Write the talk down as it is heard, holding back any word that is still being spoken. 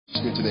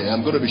me today. I'm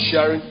going to be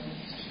sharing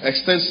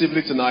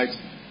extensively tonight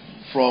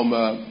from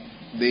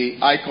the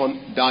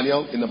icon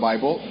Daniel in the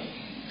Bible.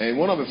 And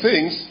one of the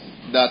things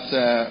that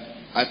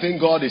I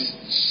think God is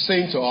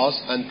saying to us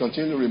and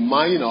continually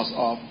reminding us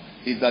of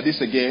is that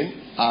this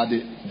again are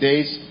the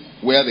days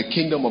where the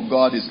kingdom of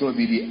God is going to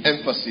be the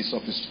emphasis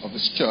of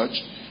His church.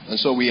 And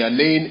so we are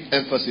laying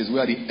emphasis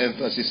where the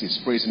emphasis is.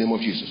 Praise the name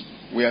of Jesus.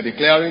 We are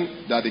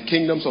declaring that the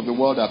kingdoms of the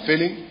world are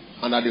failing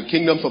and that the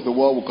kingdoms of the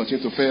world will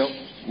continue to fail.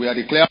 We are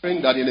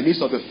declaring that in the midst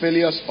of the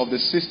failures of the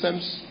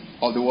systems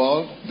of the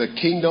world, the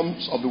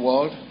kingdoms of the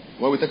world,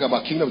 when we talk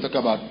about kingdom, we talk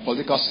about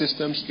political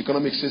systems,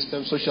 economic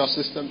systems, social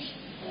systems,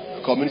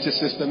 community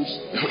systems,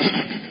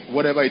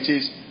 whatever it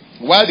is.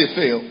 While they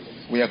fail,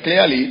 we are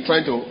clearly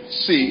trying to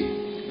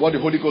see what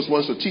the Holy Ghost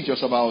wants to teach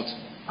us about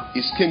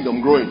His kingdom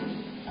growing.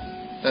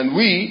 And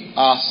we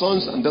are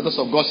sons and daughters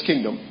of God's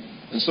kingdom.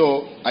 And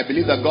so I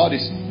believe that God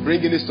is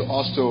bringing this to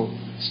us to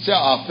stir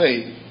our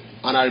faith.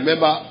 And I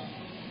remember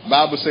the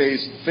Bible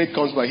says faith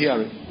comes by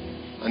hearing,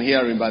 and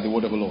hearing by the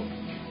word of the Lord.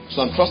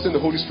 So I'm trusting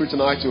the Holy Spirit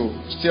tonight to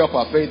stir up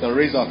our faith and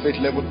raise our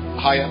faith level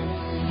higher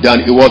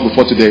than it was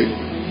before today,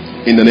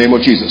 in the name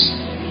of Jesus.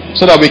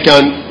 So that we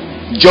can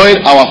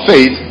join our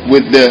faith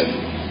with the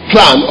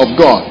plan of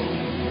God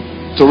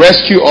to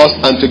rescue us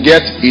and to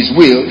get His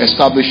will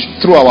established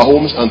through our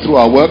homes and through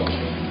our work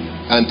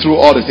and through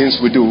all the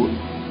things we do,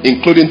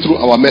 including through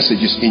our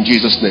messages, in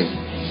Jesus' name.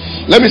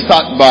 Let me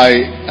start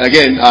by,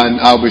 again, and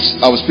I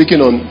was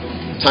speaking on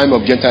Time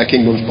of Gentile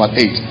Kingdoms, part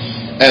 8.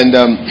 And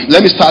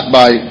let me start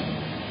by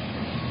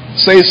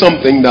saying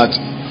something that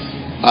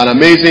an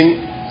amazing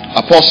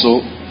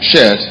apostle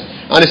shared.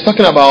 And it's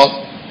talking about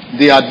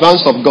the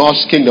advance of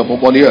God's kingdom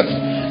upon the earth.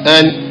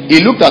 And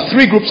he looked at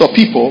three groups of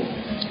people.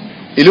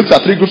 He looked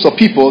at three groups of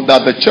people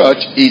that the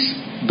church is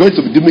going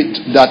to be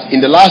doing, that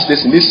in the last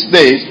days, in these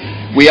days,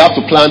 we have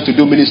to plan to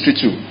do ministry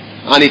to.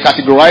 And he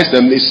categorized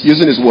them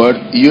using his word.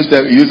 He used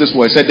this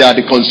word. He said they are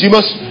the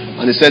consumers,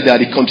 and he said they are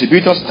the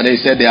contributors, and then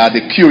he said they are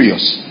the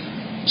curious.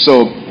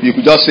 So you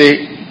could just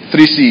say 3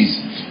 C's.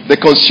 The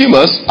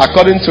consumers,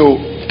 according to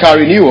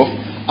Carrie Newhoff,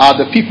 are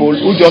the people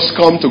who just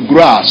come to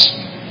grasp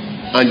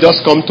and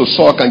just come to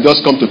suck and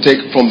just come to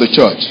take from the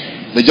church.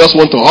 They just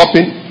want to hop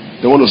in.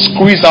 They want to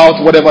squeeze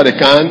out whatever they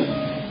can,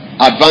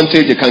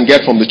 advantage they can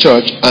get from the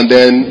church, and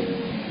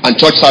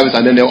church service,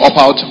 and then they'll up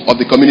out of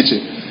the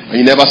community, and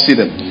you never see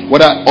them,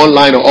 whether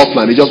online or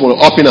offline. They just want to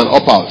up in and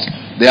up out.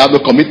 They have no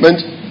commitment.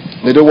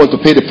 They don't want to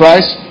pay the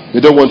price. They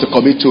don't want to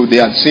commit to.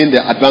 They are seeing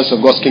the advance of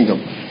God's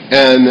kingdom.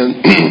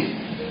 And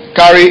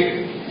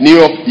Carrie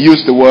Newhoff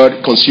used the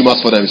word consumers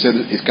for them. He said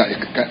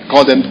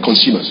called them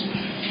consumers.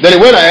 Then he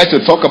went ahead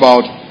to talk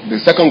about the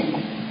second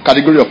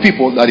category of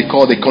people that he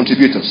called the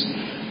contributors.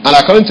 And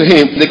according to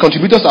him, the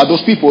contributors are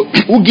those people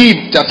who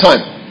give their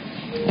time,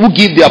 who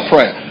give their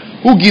prayer,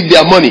 who give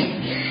their money,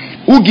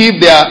 who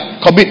give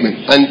their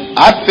commitment. And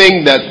I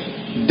think that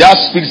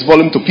speaks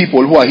volume to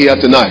people who are here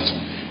tonight.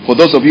 For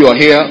those of you who are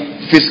here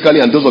physically,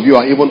 and those of you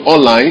who are even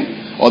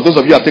online, or those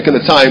of you who have taken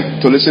the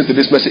time to listen to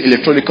this message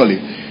electronically,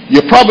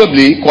 you're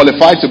probably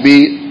qualified to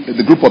be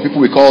the group of people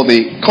we call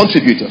the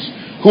contributors,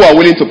 who are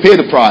willing to pay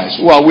the price,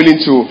 who are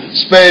willing to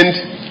spend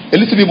a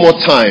little bit more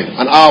time,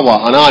 an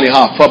hour and a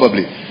half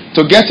probably,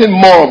 to getting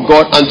more of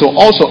God, and to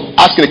also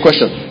asking the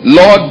question,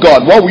 Lord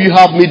God, what will you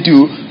have me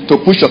do to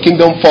push your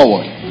kingdom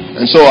forward?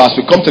 And so as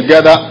we come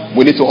together,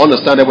 we need to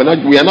understand that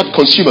we are not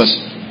consumers.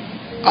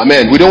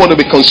 Amen. We don't want to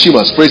be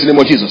consumers. Praise the name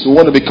of Jesus. We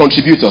want to be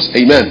contributors.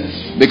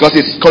 Amen. Because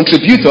it's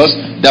contributors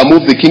that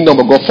move the kingdom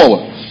of God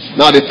forward.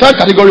 Now the third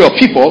category of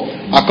people,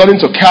 according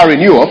to Carrie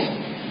Newhoff,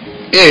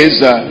 is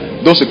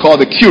those who call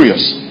the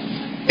curious.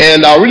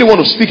 And I really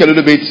want to speak a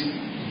little bit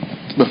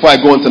before I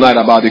go on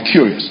tonight about the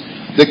curious.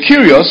 The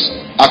curious,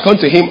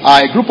 according to him,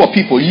 are a group of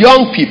people,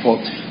 young people,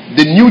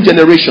 the new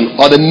generation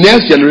or the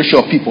next generation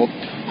of people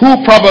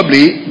who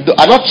probably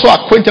are not so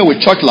acquainted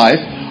with church life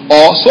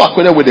or so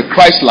acquainted with the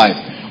Christ life,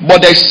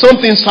 but there's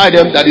something inside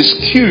them that is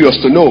curious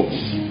to know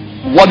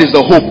what is the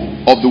hope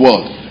of the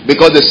world,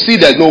 because they see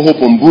there's no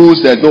hope in booze,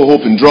 there's no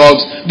hope in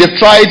drugs. They've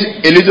tried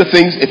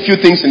a few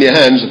things in their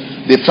hands.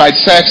 They've tried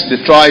sex,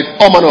 they've tried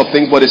all manner of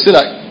things, but they see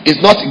that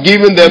it's not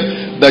giving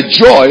them the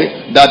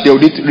joy that they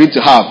would need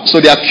to have. So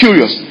they are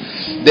curious.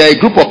 They're a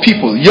group of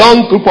people,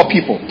 young group of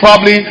people,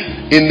 probably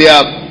in their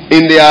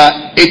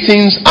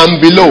 18s and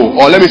below,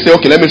 or let me say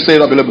it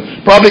below,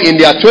 probably in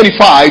their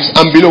 25s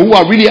and below, who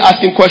are really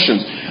asking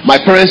questions. My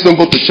parents don't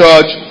go to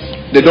church.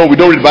 We don't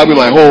read the Bible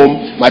in my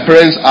home. My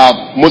parents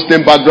are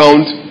Muslim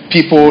background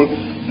people.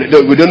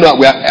 We don't know,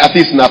 we are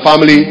atheists in our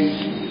family.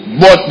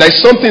 But there's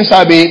something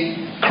inside me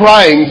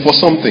crying for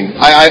something.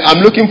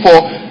 I'm looking for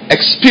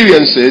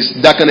experiences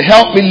that can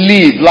help me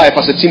live life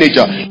as a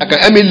teenager, that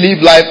can help me live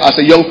life as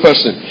a young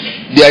person.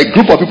 There are a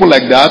group of people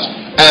like that,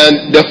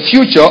 and the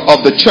future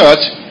of the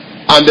church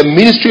and the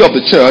ministry of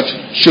the church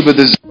should be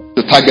designed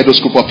to target those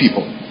group of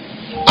people.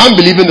 I'm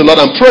believing the Lord.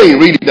 I'm praying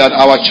really that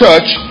our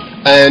church,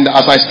 and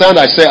as I stand,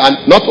 I say,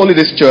 and not only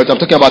this church, I'm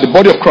talking about the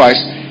body of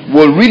Christ,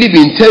 will really be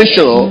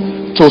intentional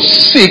to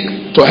seek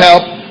to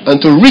help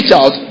and to reach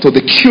out to the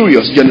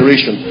curious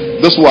generation,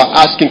 those who are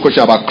asking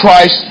questions about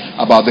Christ,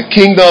 about the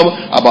kingdom,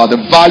 about the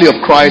value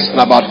of Christ, and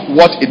about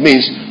what it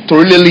means to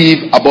really live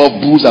above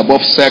booze,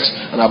 above sex,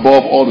 and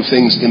above all the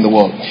things in the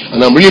world.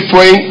 And I'm really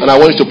praying, and I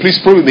want you to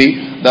please pray with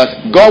me,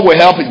 that God will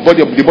help the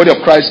body of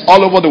Christ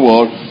all over the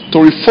world to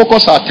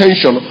refocus our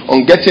attention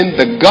on getting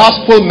the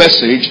gospel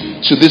message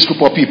to this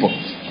group of people.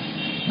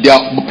 They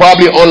are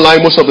probably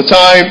online most of the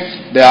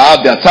time. They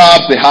have their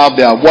tabs, they have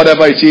their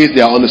whatever it is,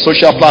 they are on the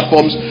social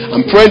platforms.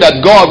 I'm praying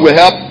that God will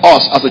help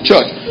us as a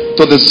church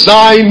to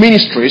design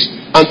ministries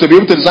and to be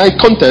able to design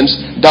contents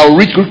that will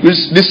reach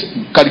this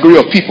category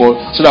of people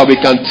so that we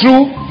can,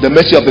 through the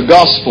message of the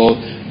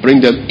gospel, bring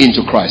them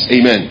into Christ.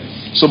 Amen.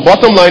 So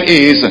bottom line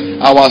is,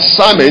 our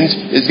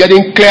assignment is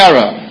getting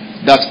clearer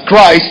that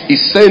Christ is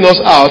sending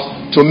us out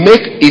to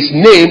make his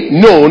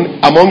name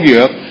known among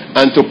the earth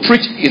and to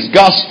preach his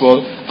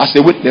gospel as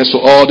a witness to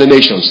all the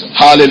nations.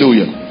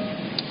 Hallelujah.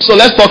 So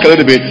let's talk a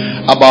little bit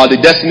about the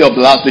destiny of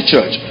the last day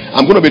church.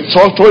 I'm going to be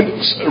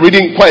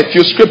reading quite a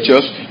few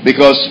scriptures,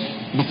 because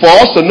for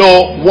us to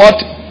know what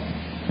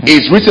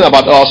is written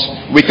about us,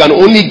 we can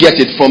only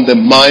get it from the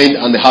mind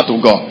and the heart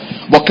of God.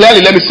 But clearly,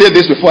 let me say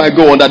this before I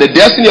go on, that the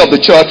destiny of the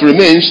church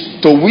remains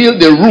to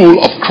wield the rule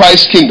of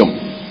Christ's kingdom.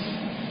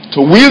 To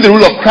wield the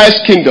rule of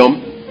Christ's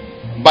kingdom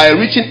by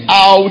reaching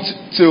out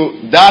to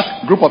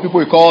that group of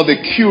people we call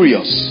the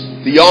curious,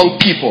 the young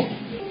people.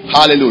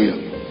 Hallelujah.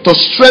 To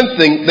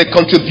strengthen the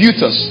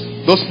contributors,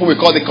 those people we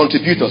call the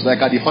contributors, like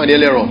I defined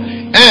earlier on.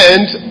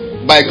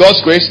 And by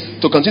God's grace,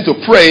 to continue to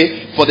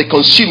pray for the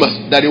consumers,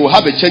 that they will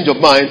have a change of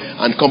mind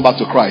and come back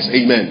to Christ.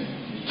 Amen.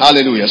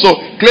 Hallelujah. So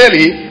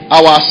clearly,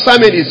 our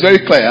assignment is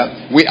very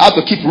clear. We have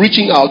to keep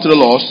reaching out to the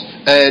lost.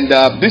 And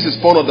this is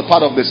part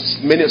of this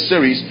mini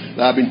series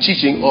that I've been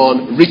teaching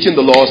on reaching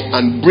the lost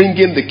and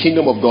bringing the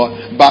kingdom of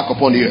God back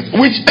upon the earth,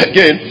 which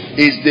again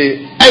is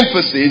the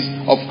emphasis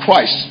of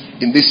Christ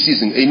in this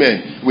season.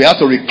 Amen. We have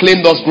to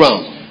reclaim those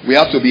grounds. We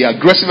have to be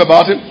aggressive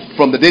about it.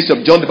 From the days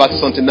of John the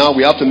Baptist until now,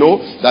 we have to know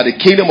that the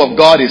kingdom of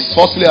God is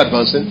forcefully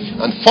advancing,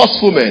 and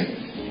forceful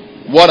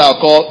men, what I'll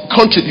call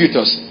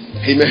contributors,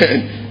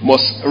 amen,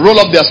 must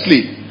roll up their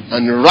sleeve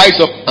and rise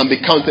up and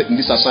be counted in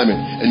this assignment.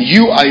 And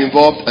you are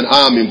involved and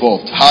I am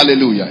involved.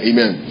 Hallelujah.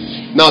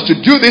 Amen. Now, to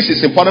do this,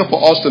 it's important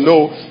for us to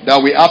know that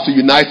we have to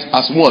unite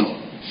as one.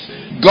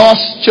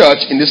 God's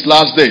church in these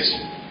last days,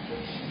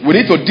 we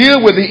need to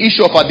deal with the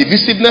issue of our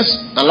divisiveness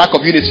and lack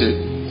of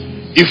unity.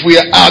 If we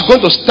are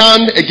going to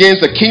stand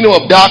against the kingdom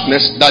of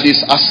darkness that is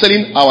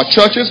assailing our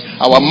churches,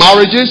 our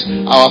marriages,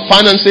 our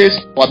finances,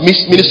 our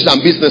ministries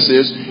and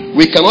businesses,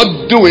 we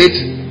cannot do it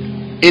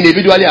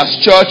individually as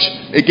church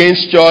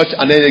against church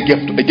and then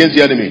against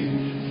the enemy.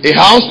 A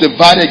house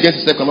divided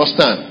against itself cannot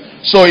stand.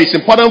 So it's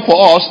important for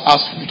us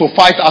to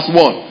fight as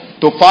one.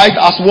 To fight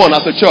as one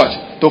as a church.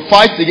 To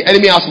fight the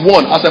enemy as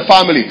one as a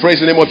family.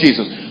 Praise the name of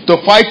Jesus. To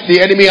fight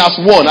the enemy as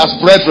one, as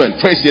brethren.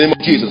 Praise the name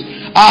of Jesus.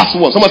 As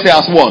one. Someone say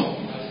as one.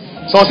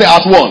 Someone say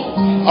as one.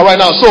 Alright,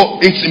 now,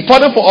 so it's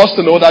important for us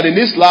to know that in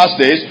these last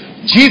days,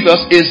 Jesus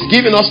is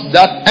giving us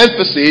that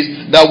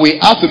emphasis that we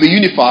have to be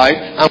unified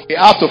and we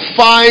have to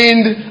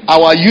find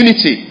our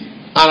unity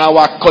and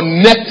our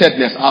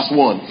connectedness as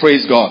one.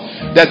 Praise God.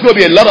 There's going to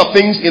be a lot of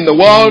things in the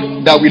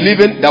world that we live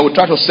in that will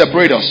try to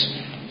separate us.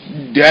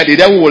 The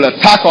devil will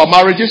attack our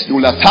marriages, he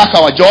will attack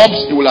our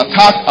jobs, he will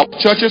attack our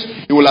churches,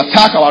 he will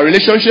attack our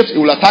relationships, he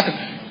will attack.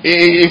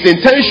 His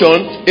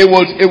intention, it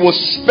will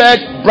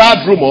spread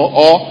bad rumor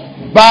or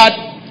bad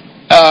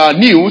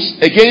news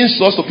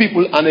against us to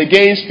people and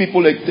against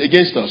people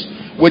against us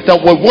with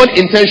one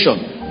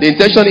intention. The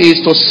intention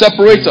is to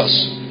separate us.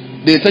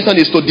 The intention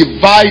is to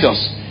divide us.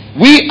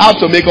 We have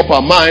to make up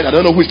our mind. I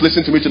don't know who is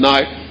listening to me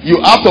tonight.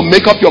 You have to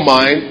make up your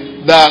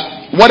mind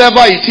that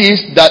whatever it is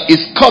that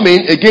is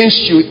coming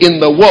against you in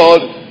the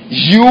world,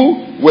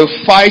 you will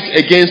fight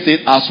against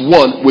it as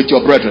one with your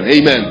brethren.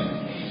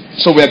 Amen.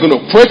 So we are going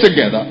to pray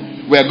together.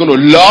 We are going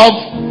to love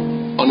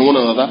on one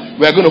another.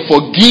 We are going to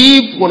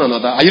forgive one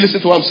another. Are you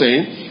listening to what I'm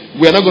saying?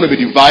 We are not going to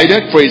be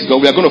divided. Praise God.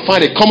 We are going to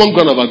find a common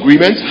ground of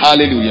agreement.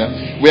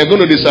 Hallelujah. We are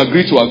going to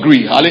disagree to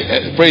agree.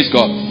 Praise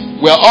God.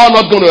 We are all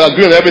not going to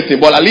agree on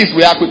everything, but at least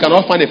we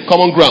cannot find a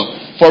common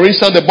ground. For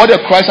instance, the body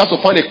of Christ has to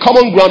find a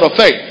common ground of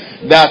faith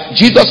that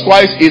Jesus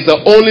Christ is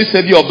the only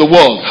Savior of the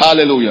world.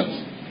 Hallelujah.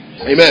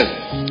 Amen.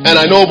 And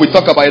I know we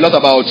talk about a lot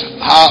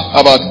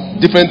about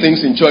different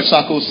things in church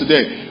circles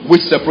today,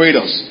 which separate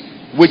us,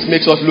 which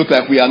makes us look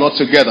like we are not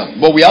together.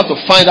 But we have to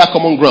find that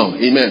common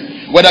ground.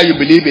 Amen. Whether you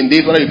believe in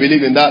this, whether you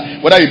believe in that,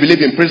 whether you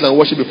believe in praise and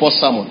worship before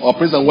sermon or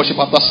praise and worship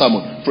after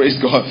sermon.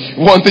 Praise God.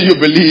 One thing you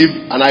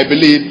believe, and I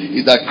believe,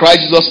 is that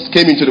Christ Jesus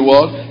came into the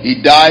world. He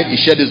died. He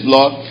shed his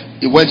blood.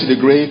 He went to the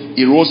grave.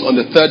 He rose on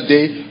the third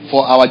day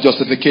for our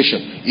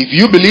justification. If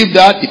you believe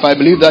that, if I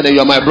believe that, then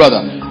you are my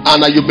brother.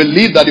 And you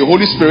believe that the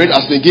Holy Spirit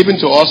has been given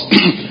to us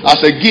as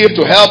a gift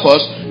to help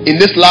us in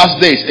these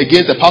last days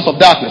against the powers of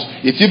darkness.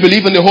 If you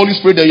believe in the Holy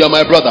Spirit, then you are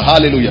my brother.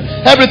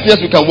 Hallelujah. Everything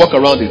else we can work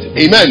around it.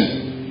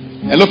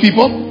 Amen. Hello,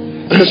 people.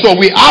 So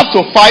we have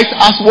to fight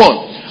as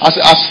one.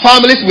 As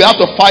families, we have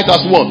to fight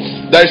as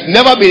one. There has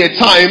never been a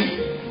time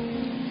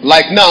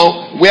like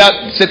now where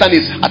Satan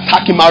is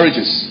attacking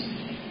marriages.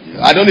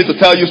 I don't need to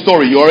tell you a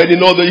story. You already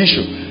know the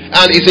issue.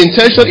 And its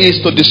intention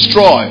is to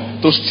destroy,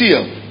 to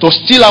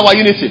steal our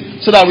unity,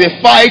 so that we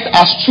fight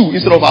as two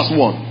instead of as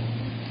one.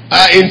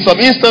 In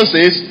some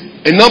instances,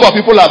 a number of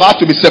people have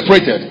had to be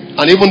separated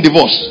and even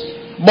divorced.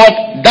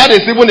 But that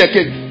is even a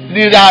case.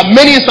 There are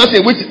many instances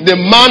in which the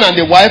man and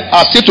the wife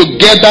are still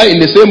together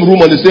in the same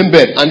room on the same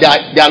bed, and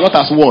they are not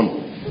as one.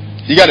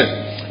 You get it?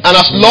 And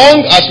as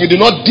long as we do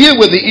not deal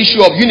with the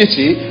issue of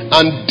unity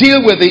and deal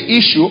with the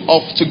issue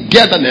of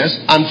togetherness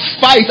and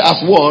fight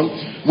as one,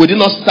 we do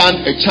not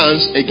stand a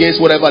chance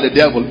against whatever the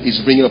devil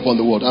is bringing upon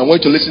the world. I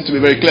want you to listen to me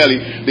very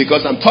clearly,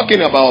 because I'm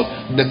talking about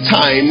the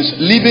times,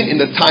 living in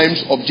the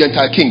times of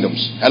Gentile kingdoms.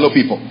 Hello,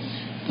 people.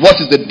 What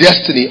is the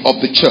destiny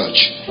of the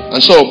church?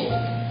 And so,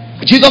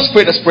 Jesus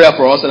prayed this prayer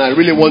for us, and I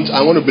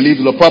want to believe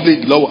the Lord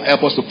will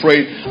help us to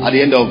pray at the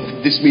end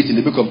of this meeting,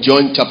 the book of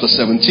John chapter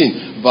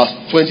 17, verse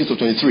 20 to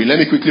 23. Let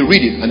me quickly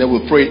read it, and then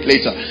we'll pray it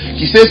later.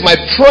 He says, my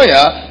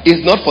prayer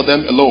is not for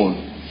them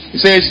alone. He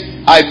says,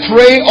 I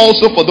pray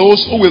also for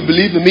those who will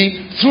believe in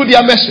me through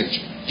their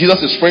message.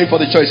 Jesus is praying for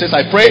the church. He says,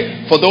 I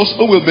pray for those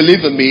who will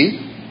believe in me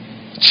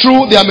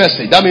through their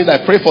message. That means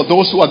I pray for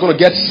those who are going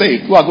to get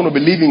saved, who are going to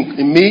believe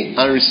in me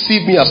and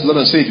receive me as Lord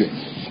and Savior.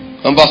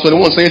 And verse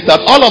 21 says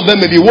that all of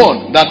them may be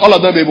one. That all of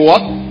them may be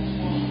what?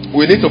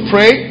 We need to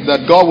pray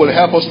that God will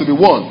help us to be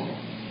one.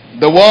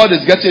 The world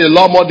is getting a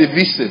lot more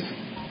divisive.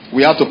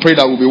 We have to pray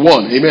that we'll be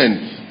one.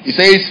 Amen. He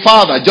says,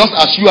 Father, just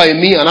as you are in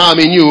me and I am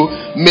in you,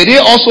 may they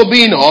also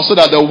be in us, so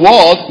that the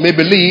world may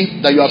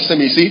believe that you have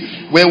sent me. You see,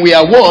 when we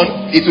are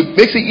one, it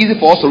makes it easy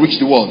for us to reach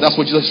the world. That's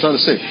what Jesus is trying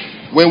to say.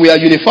 When we are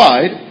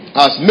unified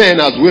as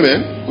men, as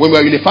women, when we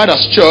are unified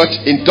as church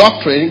in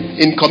doctrine,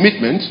 in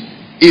commitment,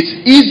 it's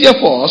easier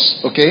for us,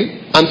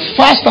 and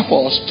faster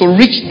for us to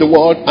reach the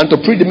world and to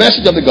preach the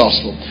message of the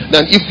gospel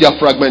than if we are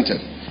fragmented.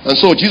 And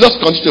so Jesus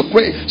continued to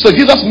pray. So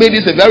Jesus made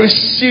this a very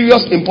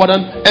serious,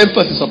 important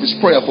emphasis of his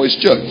prayer for his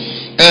church.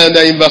 And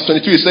in verse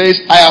 22 he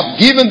says, I have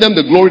given them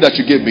the glory that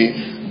you gave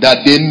me,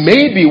 that they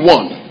may be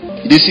one.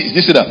 You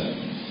see that?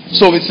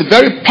 So it's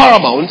very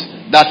paramount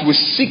that we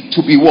seek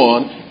to be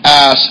one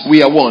as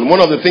we are one.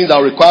 One of the things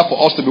that will require for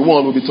us to be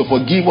one will be to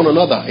forgive one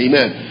another.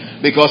 Amen.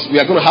 Because we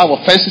are going to have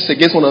offenses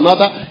against one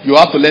another. You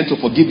have to learn to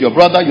forgive your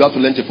brother. You have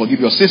to learn to forgive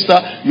your sister.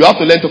 You have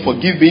to learn to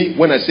forgive me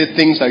when I say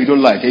things that you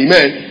don't like.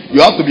 Amen. You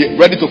have to be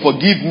ready to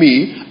forgive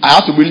me. I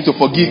have to be willing to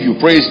forgive you.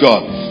 Praise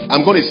God.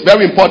 It's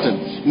very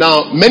important.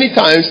 Now, many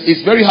times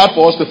it's very hard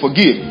for us to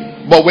forgive.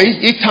 But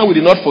each time we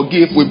do not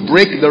forgive, we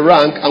break the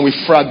rank and we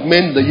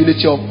fragment the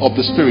unity of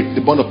the spirit,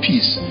 the bond of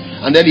peace.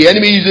 And then the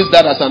enemy uses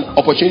that as an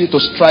opportunity to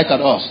strike at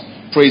us.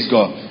 Praise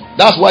God.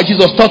 That's why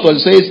Jesus taught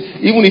us. He says,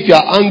 even if you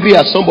are angry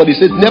at somebody, he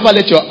says, never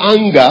let your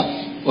anger,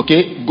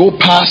 go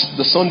past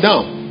the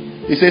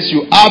sundown. He says,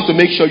 you have to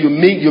make sure you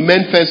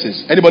mend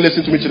fences. Anybody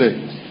listen to me today?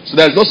 So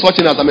there is no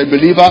such thing as I'm a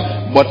believer,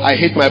 but I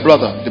hate my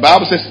brother. The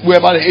Bible says,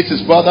 whoever hates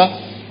his brother,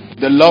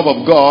 the love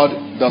of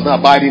God does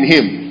not abide in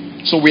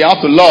him. So we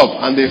have to love.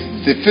 And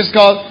the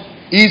physical,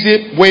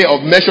 easy way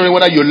of measuring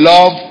whether you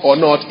love or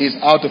not is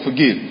how to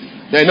forgive.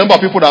 There are a number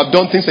of people that have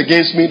done things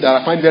against me that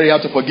I find very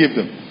hard to forgive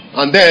them.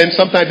 And then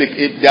sometimes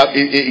it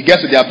gets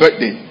to their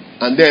birthday,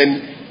 and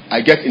then I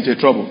get into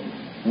trouble.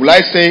 Will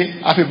I say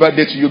happy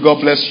birthday to you,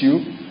 God bless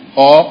you,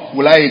 or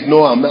will I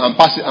ignore and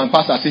pass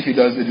as if they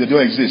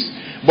don't exist?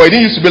 But it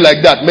didn't used to be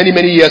like that many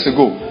years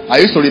ago. I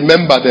used to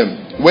remember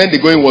them when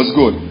the going was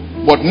good,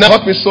 but now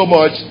it hurt me so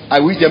much I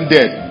wish them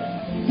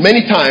dead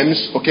many times.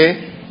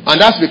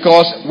 And that's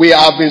because we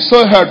have been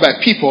so hurt by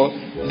people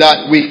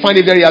that we find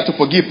it very hard to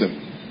forgive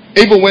them,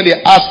 even when they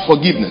ask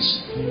forgiveness.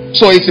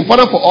 So it's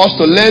important for us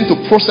to learn to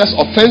process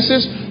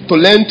offenses, to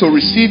learn to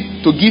receive,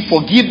 to give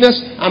forgiveness,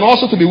 and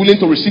also to be willing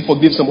to receive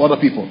forgiveness from other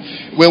people.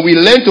 When we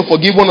learn to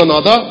forgive one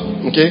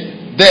another,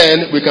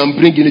 then we can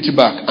bring unity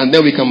back, and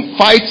then we can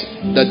fight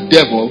the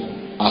devil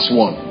as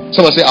one.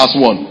 Someone say as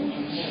one.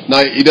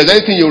 Now, if there's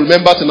anything you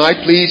remember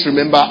tonight, please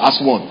remember as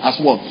one.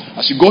 As one.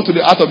 As you go to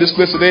the out of this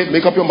place today,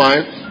 make up your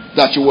mind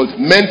that you will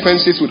mend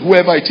fences with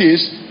whoever it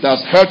is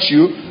that's hurt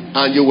you,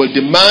 and you will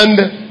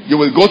demand. You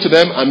will go to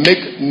them and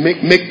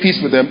make peace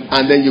with them,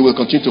 and then you will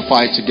continue to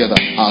fight together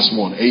as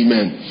one.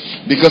 Amen.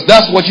 Because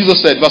that's what Jesus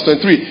said, verse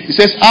 23. He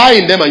says, I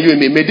in them and you in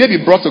me, may they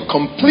be brought to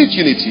complete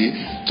unity,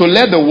 to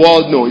let the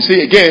world know. You see,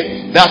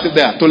 again, that's it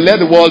there, to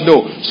let the world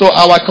know. So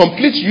our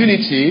complete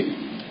unity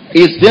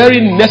is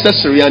very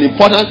necessary and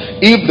important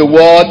if the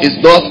world is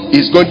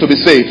going to be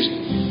saved.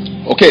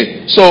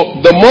 So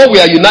the more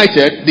we are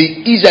united,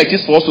 the easier it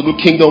is for us to do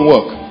kingdom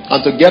work and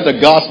to get the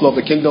gospel of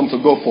the kingdom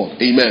to go forth.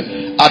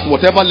 Amen. At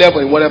whatever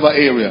level, in whatever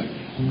area.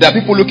 There are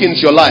people looking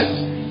into your life.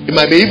 It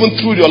might be even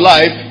through your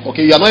life.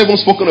 You are not even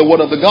spoken a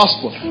word of the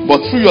gospel.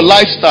 But through your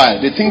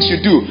lifestyle, the things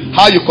you do,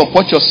 how you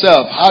comport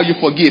yourself, how you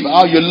forgive,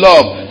 how you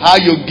love, how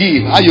you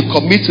give, how you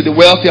commit to the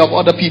welfare of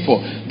other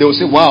people, they will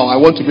say, wow, I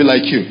want to be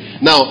like you.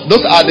 Now,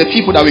 those are the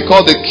people that we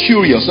call the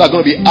curious, who are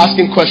going to be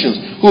asking questions,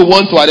 who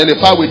want to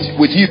identify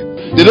with you.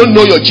 They don't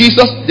know your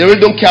Jesus. They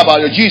really don't care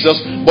about your Jesus,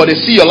 but they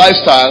see your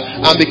lifestyle,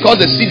 and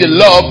because they see the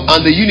love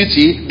and the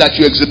unity that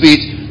you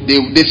exhibit,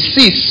 they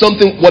see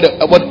something what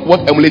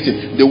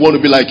emulating. They want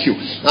to be like you.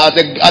 As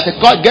they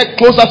get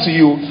closer to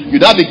you, you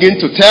now begin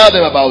to tell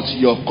them about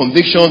your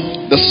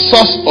conviction, the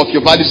source of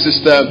your value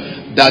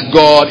system, that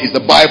God is the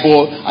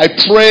Bible. I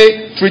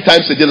pray 3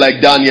 times a day like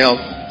Daniel.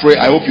 Pray.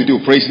 I hope you do.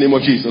 Praise the name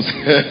of Jesus.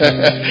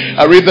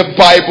 I read the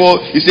Bible.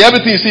 You see,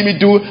 everything you see me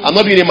do, I'm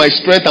not doing it in my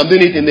strength. I'm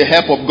doing it in the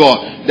help of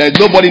God. There is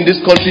nobody in this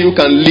country who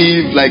can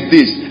live like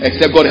this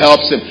except God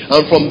helps him.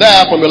 And from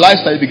there, from your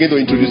lifestyle, you begin to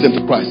introduce them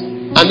to Christ.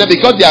 And then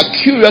because they are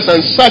curious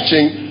and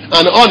searching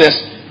and honest,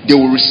 they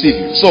will receive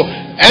you. So,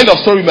 end of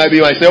story might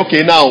be, I say,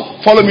 okay,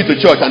 now follow me to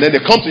church. And then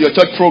they come to your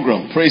church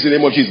program. Praise the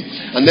name of Jesus.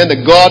 And then the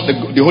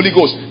Holy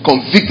Ghost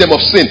convict them of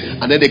sin.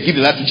 And then they give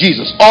their life to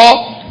Jesus.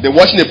 Or they're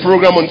watching a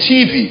program on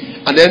TV.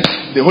 And then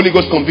the Holy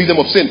Ghost convicts them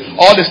of sin.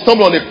 Or they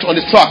stumble on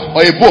the track,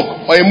 or a book,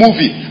 or a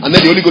movie, and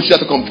then the Holy Ghost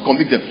has to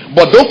convict them.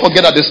 But don't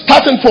forget that the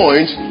starting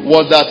point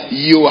was that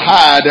you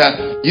had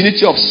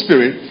unity of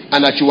spirit,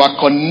 and that you were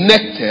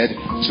connected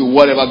to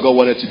whatever God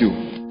wanted to do.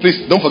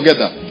 Please don't forget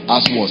that.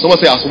 As one. Someone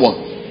say as one.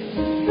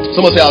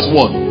 Someone say as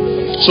one.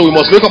 So we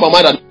must make up our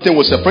mind that nothing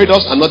will separate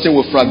us, and nothing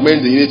will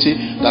fragment the unity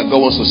that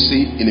God wants to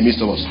see in the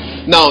midst of us.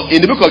 Now, in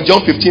the book of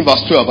John 15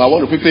 verse 12, I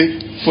want to quickly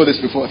throw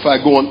this before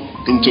I go on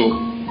into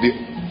the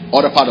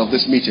other part of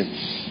this meeting.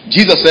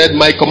 Jesus said,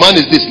 my command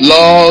is this: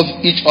 love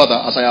each other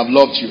as I have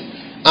loved you.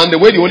 And the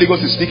way the Holy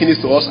Ghost is speaking this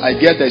to us, I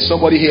get there's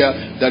somebody here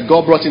that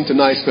God brought in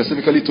tonight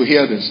specifically to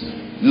hear this.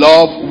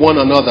 Love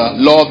one another,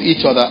 love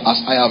each other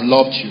as I have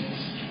loved you.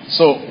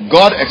 So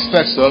God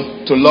expects us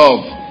to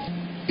love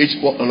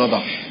each one another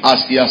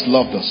as he has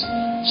loved us.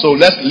 So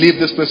let's leave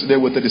this place today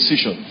with a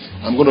decision.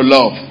 I'm going to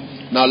love.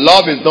 Now,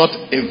 love is not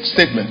a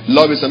statement.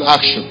 Love is an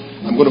action.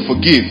 I'm going to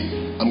forgive.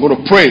 I'm going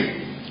to pray.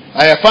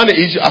 I find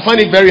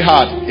it very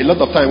hard a lot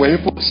of time when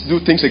people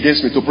do things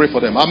against me to pray for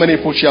them. How many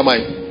people share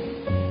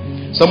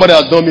mine? Somebody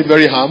has done me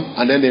very harm,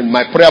 and then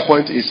my prayer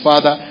point is,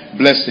 Father,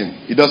 bless him.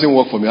 It doesn't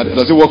work for me.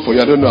 Does it work for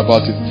you? I don't know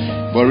about it.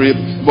 But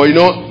you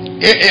know,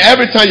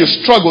 every time you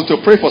struggle to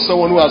pray for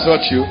someone who has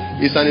hurt you,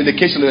 it's an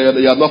indication that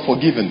you are not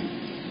forgiven,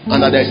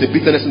 and that there is a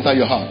bitterness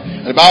inside your heart.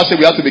 And the Bible says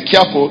we have to be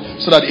careful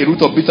so that a root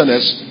of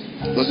bitterness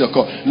doesn't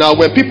occur. Now,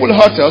 when people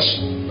hurt us,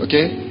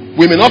 okay,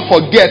 we may not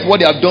forget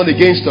what they have done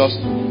against us,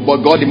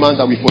 but God demands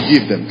that we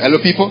forgive them. Hello,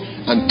 people?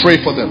 And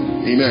pray for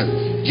them.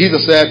 Amen.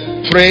 Jesus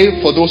said,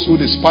 pray for those who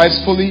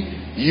despisefully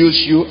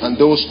use you and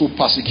those who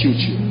persecute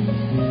you.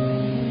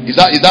 Is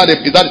that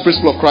the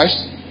principle of Christ?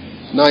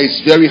 Now,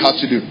 it's very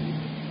hard to do.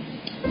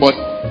 But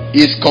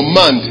his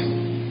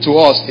command to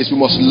us is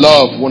we must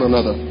love one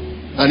another.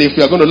 And if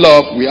we are going to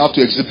love, we have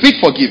to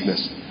exhibit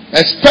forgiveness.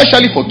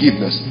 Especially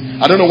forgiveness.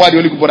 I don't know why the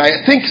Holy Ghost, but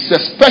I think it's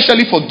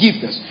especially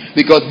forgiveness.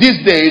 Because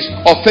these days,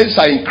 offenses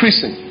are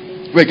increasing.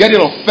 We're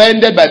getting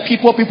offended by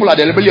people. People are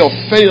deliberately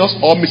offending us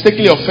or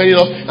mistakenly offending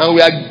us. And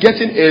we are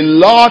getting a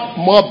lot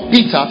more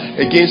bitter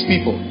against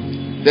people.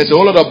 There's a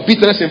whole lot of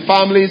bitterness in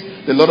families.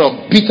 There's a lot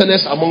of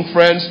bitterness among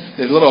friends.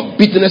 There's a lot of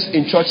bitterness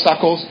in church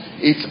circles.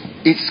 It's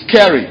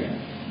scary.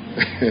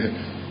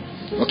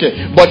 Okay.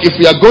 But if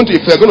we are going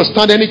to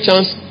stand any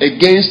chance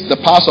against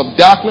the powers of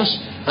darkness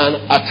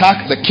and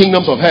attack the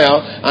kingdoms of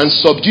hell and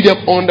subdue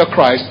them under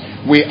Christ,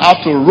 we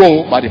have to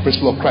rule by the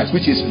principle of Christ,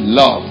 which is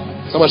love.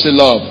 Someone say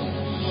love.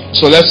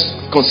 So let's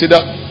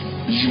consider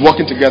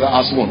working together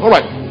as one.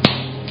 Alright.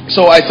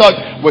 So I thought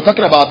we're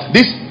talking about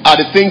these are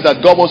the things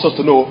that God wants us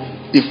to know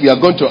if we are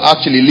going to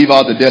actually live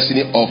out the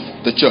destiny of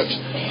the church.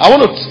 I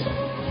want to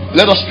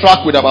let us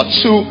track with about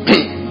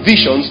 2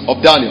 visions of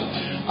Daniel.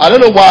 I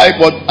don't know why,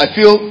 but I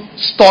feel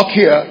stuck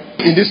here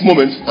in this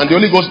moment, and the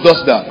Holy Ghost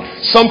does that.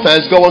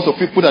 Sometimes God wants to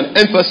put an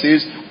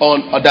emphasis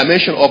on a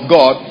dimension of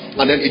God,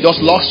 and then it just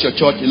locks your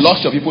church, it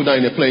locks your people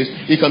down in a place.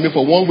 It can be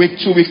for 1 week,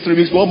 2 weeks, 3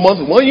 weeks, 1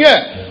 month, 1 year.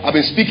 I've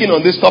been speaking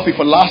on this topic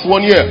for the last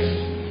 1 year.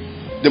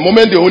 The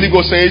moment the Holy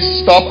Ghost says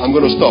stop, I'm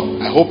going to stop.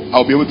 I hope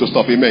I'll be able to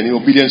stop. Amen. In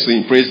obedience to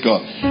him. Praise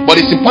God. But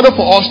it's important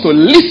for us to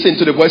listen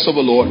to the voice of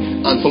the Lord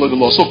and follow the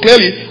Lord. So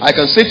clearly, I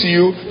can say to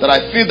you that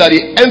I feel that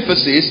the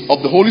emphasis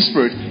of the Holy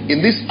Spirit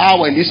in this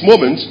hour, in this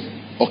moment,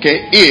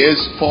 okay, is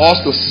for us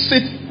to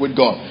sit with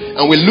God.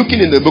 And we're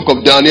looking in the book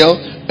of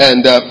Daniel,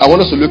 and I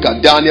want us to look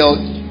at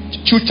Daniel,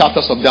 2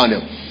 chapters of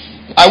Daniel.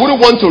 I wouldn't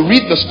want to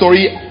read the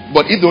story,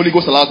 but if the Holy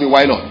Ghost allows me,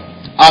 why not?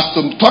 As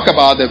to talk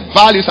about the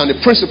values and the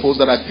principles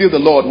that I feel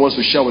the Lord wants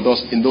to share with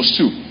us in those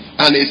 2.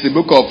 And it's the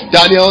book of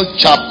Daniel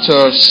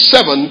chapter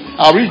 7.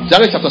 I'll read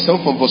Daniel chapter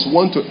 7 from verse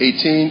 1 to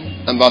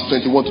 18 and verse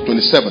 21 to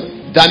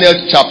 27. Daniel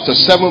chapter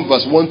 7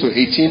 verse 1 to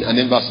 18 and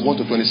then verse 1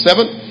 to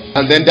 27.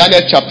 And then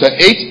Daniel chapter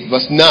 8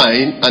 verse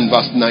 9 and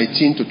verse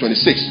 19 to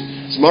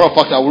 26. As a matter of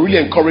fact, I would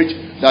really encourage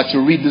that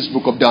you read this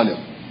book of Daniel.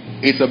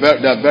 It's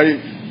they're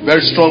very,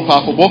 very strong,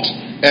 powerful books.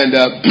 And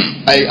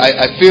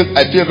I feel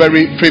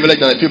very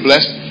privileged and I feel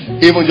blessed.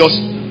 Even just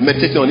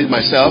meditating on it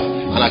myself,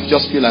 and I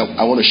just feel like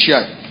I want to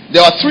share it. There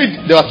are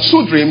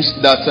 2 dreams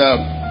that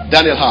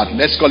Daniel had.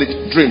 Let's call it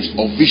dreams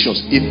or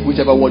visions, if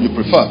whichever one you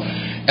prefer.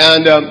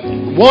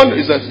 And one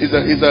is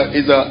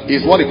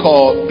what they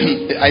call.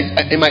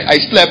 I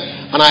slept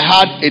and I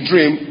had a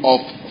dream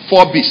of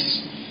 4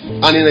 beasts.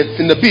 And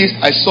in the beast,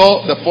 I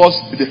saw the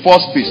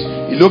first beast.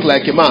 It looked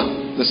like a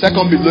man. The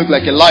second beast looked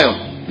like a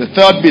lion. The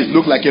third beast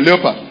looked like a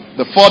leopard.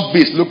 The fourth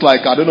beast looked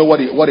like, I don't know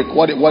what they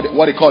call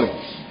it.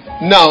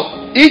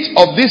 Now, each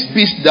of these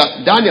beasts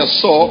that Daniel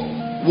saw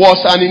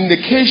was an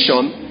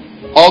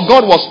indication, or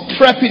God was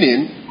prepping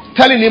him,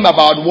 telling him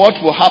about what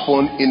will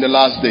happen in the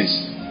last days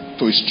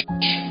to his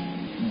church.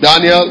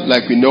 Daniel,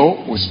 like we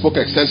know, we spoke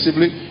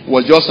extensively,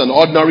 was just an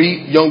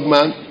ordinary young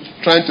man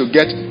trying to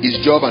get his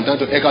job and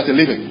trying to eke out a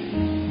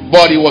living.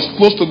 But he was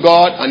close to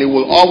God, and he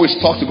will always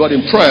talk to God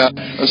in prayer.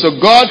 And so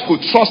God could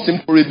trust him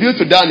to reveal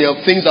to Daniel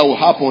things that will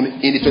happen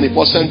in the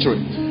 21st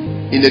century,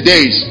 in the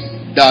days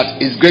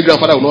that his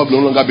great-grandfather will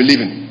no longer be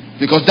living.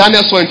 Because Daniel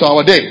saw into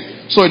our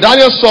day. So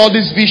Daniel saw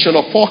this vision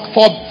of four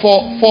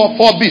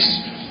beasts,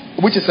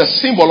 which is a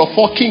symbol of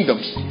 4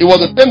 kingdoms. It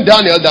was the same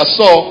Daniel that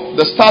saw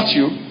the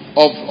statue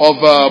of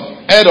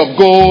head of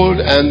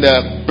gold and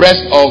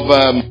breast of,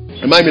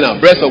 remind me now,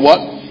 breast of what?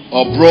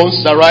 Of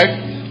bronze, is that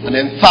right? And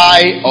then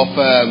thigh of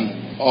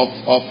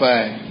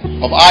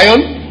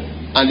iron,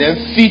 and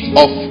then feet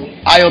of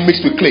iron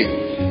mixed with clay.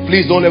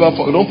 Please don't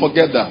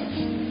forget that.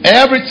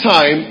 Every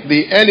time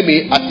the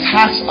enemy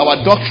attacks our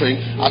doctrine,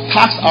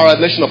 attacks our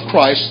revelation of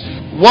Christ,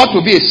 what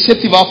will be a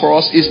safety valve for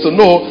us is to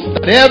know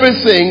that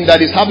everything that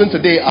is happening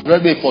today has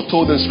already been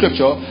foretold in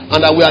Scripture,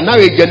 and that we are now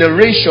a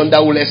generation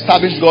that will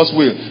establish God's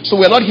will. So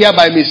we are not here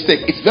by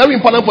mistake. It's very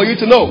important for you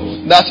to know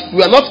that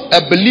we are not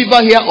a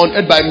believer here on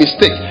earth by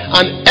mistake,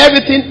 and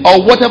everything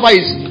or whatever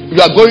you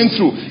are going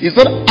through is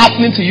not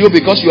happening to you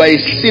because you are a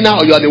sinner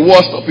or you are the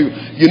worst of people.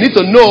 You need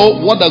to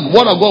know what God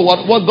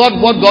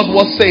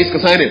says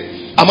concerning it.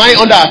 Am I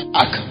under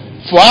attack?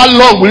 For how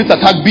long will this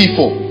attack be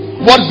for?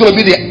 What's going to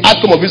be the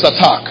outcome of this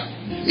attack?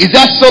 Is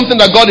that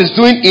something that God is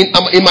doing in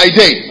my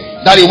day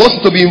that He wants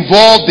to be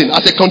involved in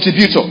as a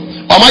contributor?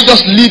 Or am I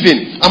just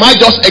living? Am I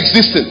just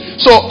existing?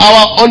 So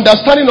our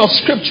understanding of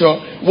Scripture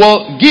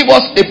will give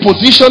us a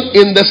position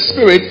in the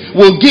Spirit,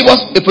 will give us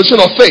a position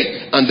of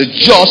faith, and the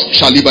just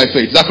shall live by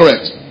faith. Is that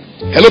correct?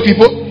 Hello,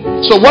 people?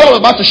 So what I'm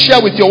about to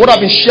share with you, what I've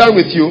been sharing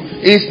with you,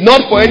 is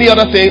not for any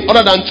other thing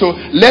other than to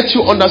let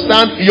you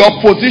understand your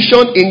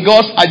position in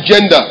God's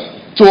agenda,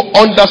 to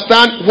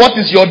understand what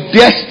is your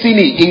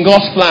destiny in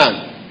God's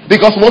plan.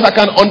 Because once I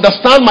can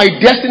understand my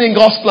destiny in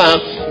God's plan,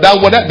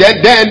 then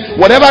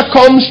whatever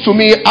comes to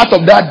me out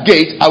of that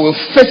gate, I will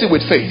face it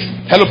with faith.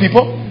 Hello,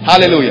 people?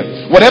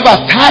 Hallelujah. Whatever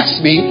attacks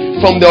me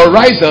from the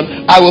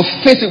horizon, I will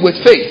face it with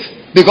faith.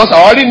 Because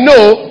I already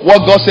know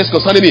what God says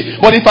concerning me.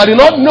 But if I do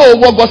not know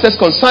what God says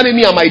concerning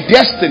me and my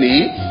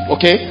destiny,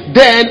 okay,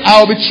 then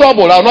I'll be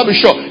troubled. I'll not be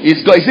sure.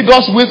 Is it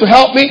God's will to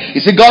help me?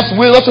 Is it God's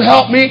will not to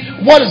help me?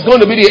 What is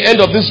going to be the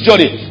end of this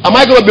journey? Am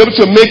I going to be able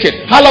to make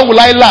it? How long will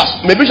I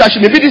last? Maybe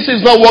this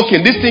is not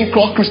working. This thing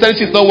called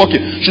Christianity is not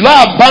working. Should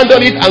I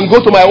abandon it and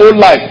go to my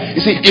own life?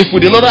 You see, if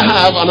we do not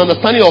have an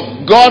understanding of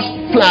God's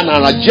plan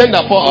and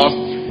agenda for us,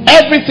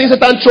 everything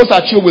Satan throws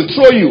at you will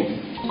throw you.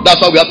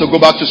 That's why we have to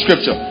go back to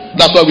Scripture.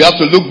 That's why we have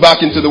to look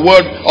back into the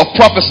word of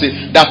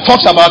prophecy that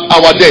talks about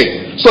our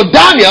day. So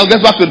Daniel,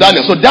 let's back to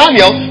Daniel. So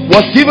Daniel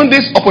was given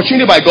this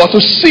opportunity by God to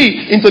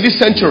see into this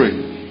century.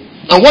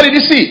 And what did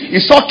he see?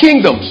 He saw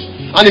kingdoms.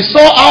 And he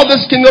saw how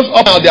these kingdoms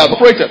they are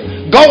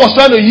operated. God was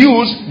trying to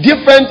use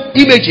different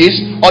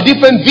images or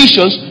different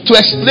visions to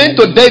explain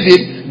to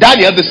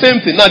Daniel the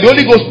same thing. Now the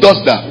Holy Ghost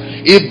does that.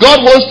 If God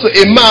wants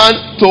a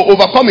man to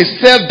overcome his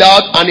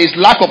self-doubt and his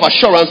lack of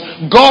assurance,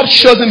 God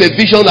shows him a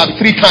vision like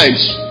 3 times.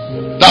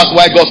 That's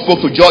why God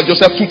spoke to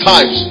Joseph 2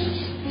 times.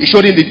 He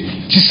showed him the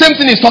same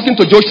thing he's talking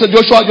to Joseph,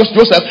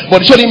 but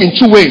he showed him in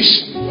 2 ways.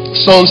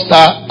 Sun,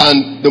 star,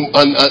 and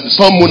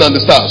sun, moon, and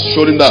the stars.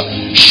 Showed him that.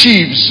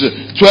 Sheaves,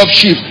 12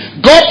 sheaves.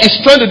 God is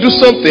trying to do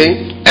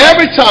something.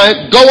 Every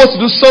time God wants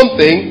to do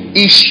something,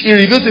 He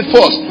reveals it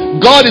first.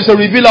 God is a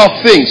revealer of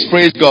things.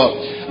 Praise God.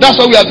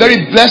 That's why we are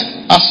very blessed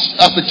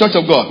as the church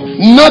of God.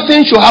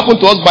 Nothing should happen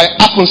to us by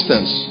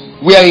happenstance.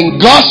 We are in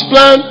God's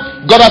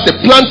plan. God has a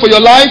plan for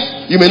your life.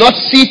 You may not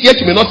see it yet,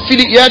 you may not feel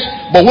it yet,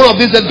 but one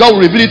of these days God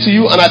will reveal it to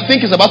you, and I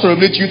think He's about to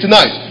reveal it to you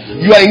tonight.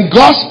 You are in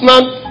God's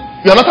plan.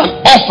 You are not an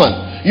orphan.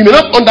 You may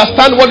not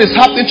understand what is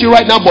happening to you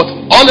right now, but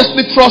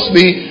honestly, trust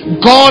me,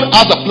 God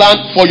has a plan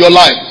for your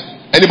life.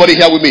 Anybody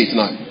here with me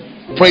tonight?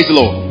 Praise the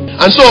Lord.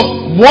 And so,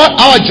 what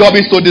our job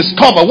is to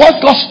discover what's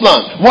God's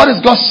plan, what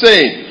is God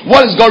saying,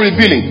 what is God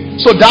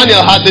revealing. So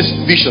Daniel had this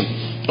vision.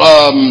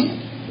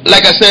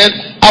 Like I said,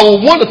 I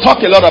will want to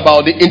talk a lot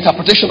about the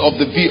interpretation of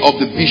the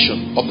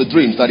vision, of the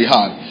dreams that he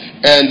had.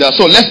 And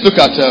so let's look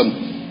at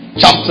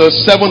chapter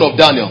 7 of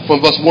Daniel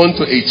from verse 1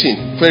 to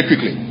 18. Very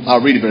quickly.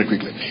 I'll read it very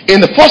quickly. In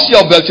the first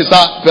year of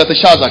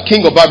Belteshazzar,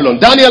 king of Babylon,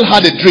 Daniel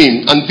had a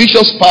dream, and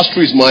visions passed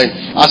through his mind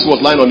as he was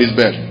lying on his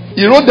bed.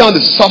 He wrote down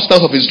the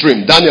substance of his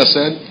dream. Daniel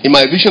said, in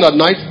my vision at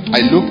night,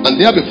 I looked, and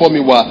there before me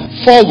were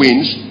 4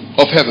 winds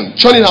of heaven,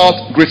 churning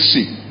out great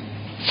sea.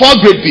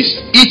 4 great beasts,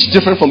 each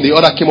different from the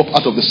other, came up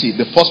out of the sea.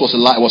 The first was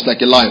like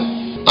a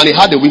lion. and he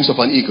had the wings of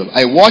an eagle.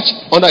 I watched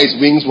under his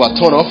wings were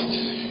torn off.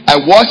 I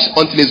watched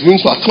until his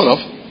wings were torn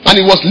off, and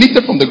he was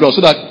lifted from the ground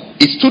so that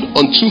it stood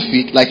on 2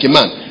 feet like a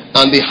man,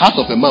 and the heart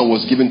of a man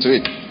was given to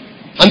it.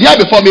 And there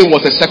before me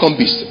was a second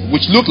beast,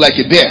 which looked like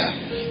a bear.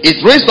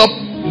 It raised up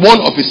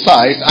one of his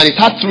sides, and it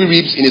had 3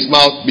 ribs in his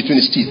mouth between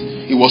his teeth.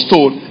 It was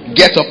told,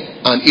 "Get up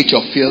and eat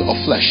your fill of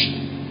flesh."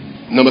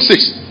 Number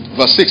 6,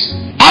 verse 6.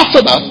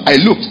 After that,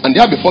 I looked, and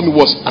there before me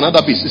was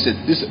another beast. This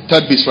is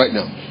third beast right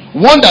now.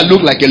 One that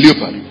looked like a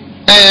leopard.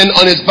 And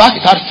on his back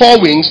it had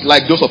 4 wings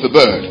like those of a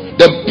bird.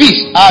 The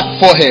beast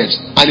had 4 heads,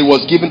 and it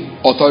was given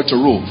authority to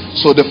rule.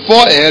 So the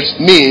 4 heads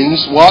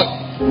means what?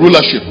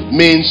 Rulership,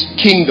 means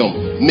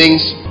kingdom,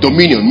 means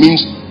dominion,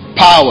 means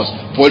powers,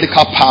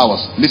 political powers.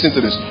 Listen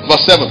to this.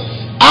 Verse 7.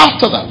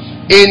 After that,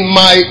 in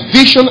my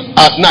vision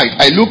at night,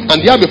 I looked, and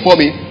there before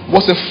me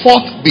was a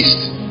 4th beast,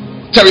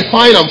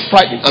 terrifying and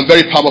frightening and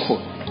very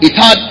powerful. It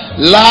had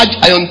large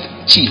iron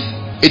teeth.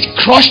 It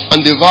crushed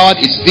and devoured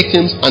its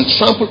victims and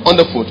trampled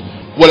underfoot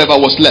whatever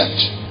was left.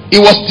 It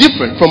was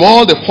different from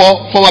all the 4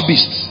 former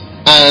beasts,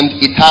 and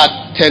it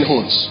had 10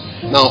 horns.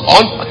 Now,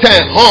 on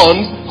 10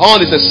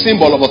 horn is a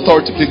symbol of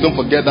authority. Please don't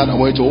forget that. I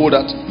want you to hold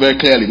that very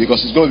clearly,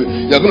 because you're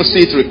going to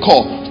see it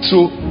recall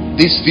through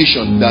this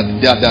vision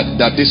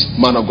that this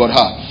man of God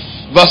had.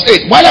 Verse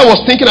 8. While I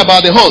was thinking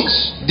about the horns,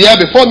 there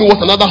before me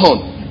was another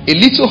horn, a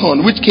little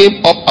horn which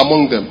came up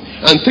among them,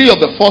 and 3 of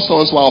the 4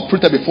 horns were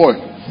uprooted before it.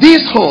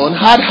 This horn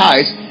had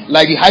eyes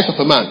like the eyes of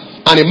a man,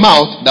 and a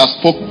mouth that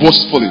spoke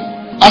boastfully.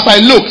 As I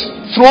looked,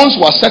 thrones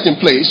were set in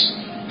place,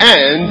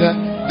 and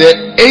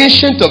the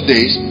Ancient of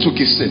Days took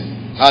his seat.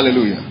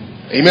 Hallelujah.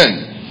 Amen.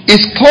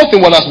 His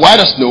clothing was as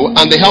white as snow,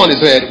 and the hair on his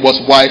head was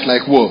white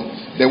like wool.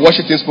 The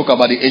worship team spoke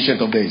about the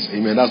Ancient of Days.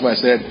 Amen. That's why I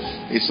said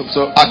it's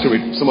so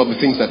accurate, some of the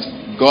things that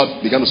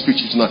God began to speak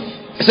to you tonight.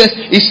 It says,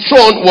 his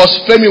throne was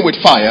flaming with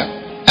fire,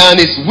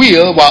 and his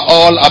wheels were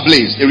all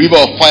ablaze. A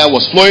river of fire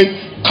was flowing,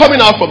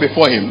 coming out from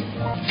before him.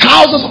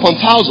 Thousands upon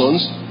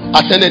thousands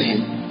attended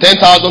him. 10,000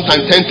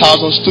 times 10,000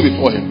 stood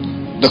before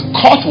him. The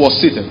court was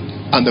seated,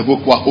 and the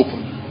book was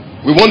open.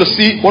 We want to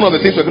see, one of the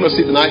things we're going to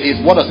see tonight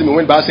is, what does it mean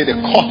when Bible says the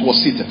court was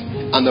seated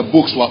and the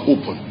books were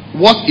open?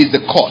 What is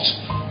the court?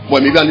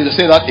 Well, maybe I need to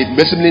say that it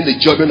basically means the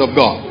judgment of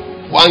God.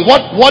 And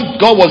what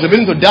God was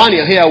revealing to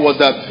Daniel here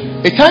was that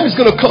a time is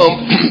going to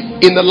come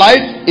in the life,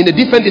 in the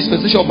different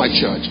dispensation of my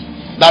church,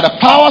 that the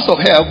powers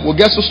of hell will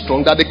get so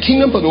strong, that the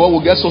kingdom of the world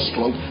will get so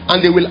strong, and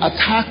they will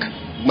attack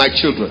my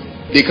children.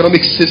 The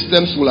economic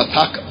systems will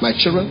attack my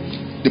children.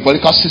 The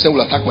political system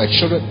will attack my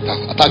children,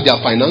 attack their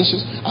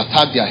finances,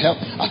 attack their health,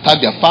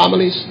 attack their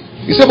families.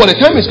 He said, but the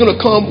time is going to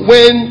come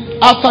when,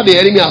 after the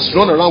enemy has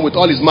run around with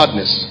all his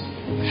madness,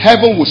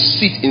 heaven will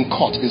sit in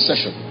court, in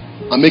session,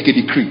 and make a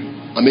decree,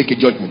 and make a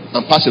judgment,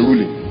 and pass a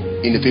ruling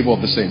in the favor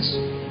of the saints.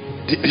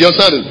 Do you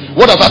understand it?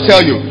 What does that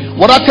tell you?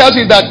 What that tells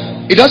you is that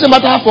it doesn't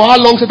matter for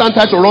how long Satan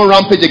tries to run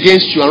rampage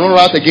against you and run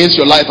around against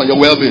your life and your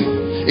well-being.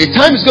 A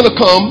time is going to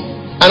come,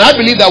 and I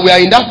believe that we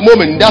are in that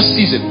moment, in that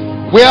season,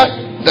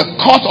 where the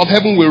court of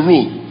heaven will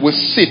rule, will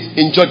sit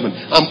in judgment,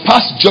 and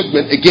pass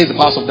judgment against the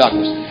powers of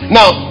darkness.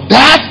 Now,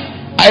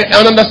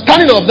 an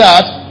understanding of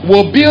that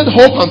will build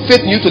hope and faith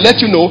in you, to let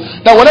you know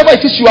that whatever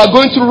it is you are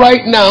going through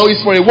right now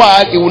is for a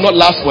while, it will not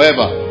last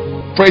forever.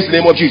 Praise the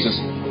name of Jesus.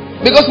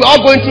 Because we're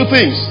all going through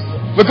things.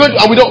 We're going,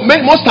 and we don't,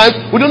 most times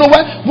we don't know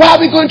why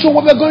are we going through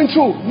what we're going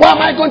through? Why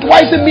am I going through?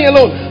 Why is it me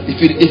alone?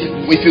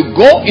 If you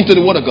go into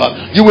the Word of God,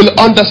 you will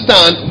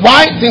understand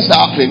why things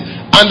are happening,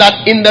 and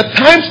that in the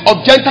times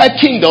of Gentile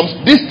kingdoms,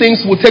 these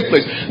things will take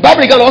place. The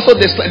Bible can also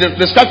describe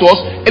to us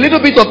a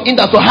little bit of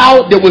insight to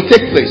how they will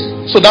take place.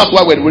 So that's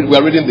why we're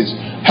reading this.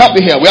 Help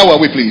me here. Where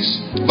were we, please?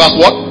 Verse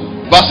what?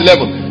 Verse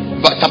 11.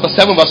 Chapter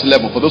 7, verse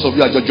 11. For those of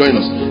you who are just joining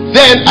us.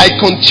 Then I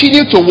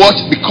continued to watch,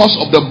 because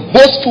of the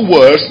boastful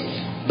words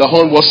the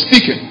horn was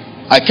speaking.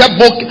 I kept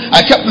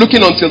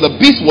looking until the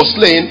beast was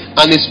slain,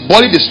 and his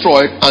body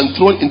destroyed and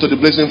thrown into the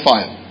blazing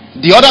fire.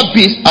 The other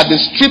beasts had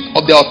been stripped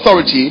of their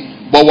authority,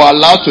 but were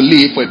allowed to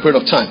live for a period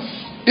of time.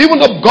 Even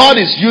though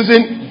God is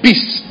using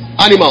beasts,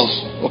 animals,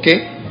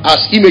 okay,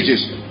 as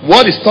images,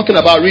 what he's talking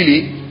about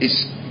really is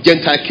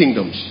Gentile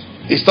kingdoms.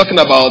 He's talking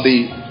about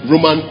the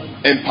Roman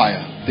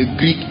Empire, the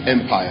Greek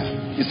Empire.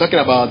 He's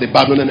talking about the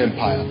Babylonian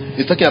Empire.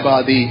 He's talking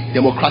about the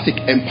democratic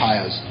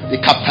empires,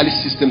 the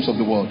capitalist systems of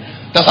the world.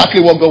 That's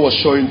actually what God was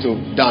showing to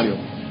Daniel,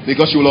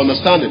 because you will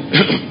understand it.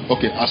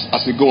 Okay,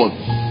 as we go on.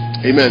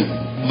 Amen.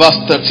 Verse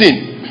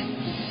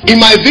 13. In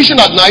my vision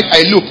at night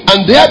I looked,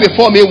 and there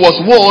before me was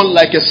one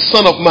like a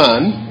son of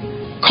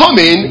man,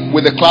 coming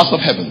with the clouds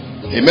of heaven.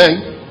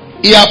 Amen.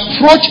 He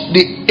approached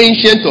the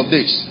Ancient of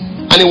Days,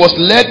 and he was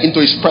led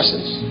into his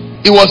presence.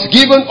 He was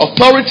given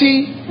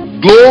authority,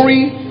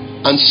 glory,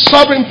 and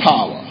sovereign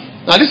power.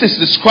 Now this is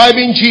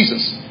describing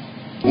Jesus.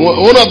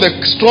 One of the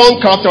strong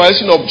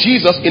characterizations of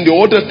Jesus in the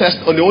Old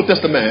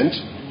Testament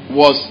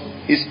was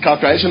his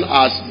characterization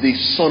as the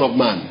Son of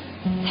Man.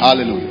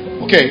 Hallelujah.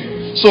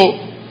 Okay, so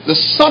the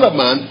Son of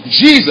Man,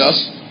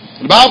 Jesus,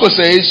 the Bible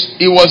says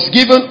he was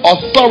given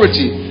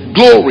authority,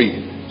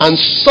 glory, and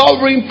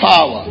sovereign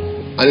power.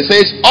 And it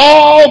says,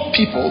 all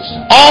peoples,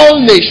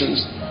 all nations,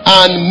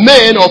 and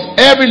men of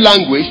every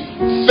language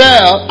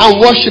fell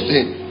and worshipped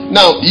him.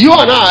 Now, you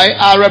and I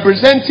are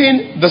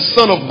representing the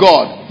Son of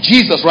God,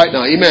 Jesus, right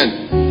now.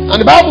 Amen. And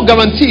the Bible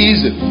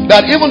guarantees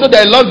that even though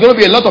there are going to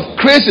be a lot of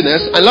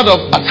craziness, a lot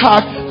of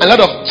attack, a lot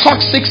of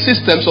toxic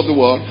systems of the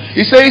world,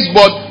 he says,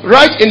 but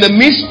right in the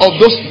midst of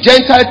those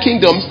Gentile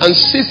kingdoms and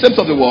systems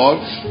of the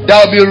world, there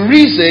will be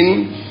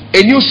rising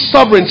a new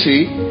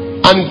sovereignty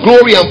and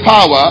glory and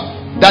power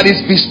that is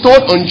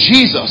bestowed on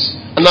Jesus.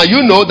 And now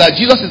you know that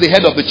Jesus is the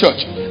head of the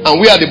church, and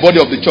we are the body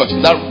of the church. Is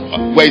that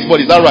where his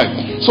body? Is that right?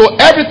 So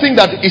everything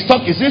that is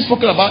being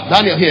spoken about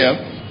Daniel here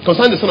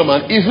concerning the Son of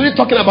Man is really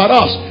talking about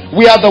us.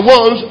 We are the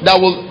ones that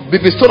will be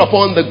bestowed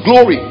upon the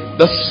glory,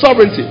 the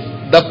sovereignty,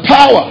 the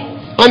power.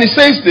 And he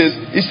says this,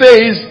 he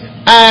says,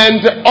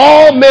 and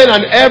all men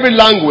and every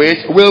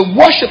language will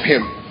worship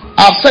him.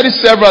 I've said it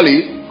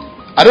severally.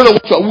 I don't know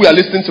what we are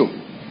listening to.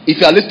 If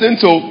you are listening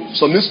to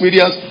some news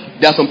medias,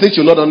 there are some things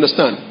you'll not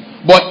understand.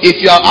 But if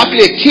you are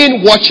actually a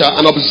keen watcher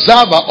and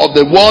observer of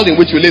the world in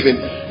which we live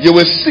in, you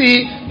will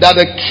see that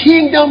the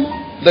kingdom,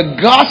 the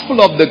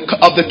gospel of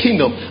the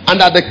kingdom, and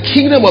that the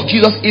kingdom of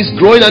Jesus is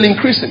growing and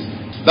increasing.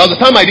 There was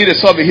a time I did a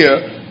survey here,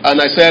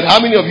 and I said,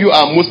 how many of you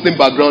are Muslim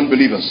background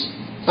believers?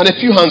 And a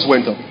few hands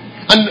went up.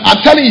 And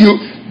I'm telling you,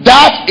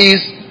 that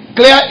is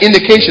clear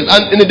indication.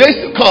 And in the days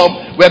to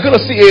come, we're going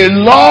to see a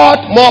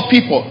lot more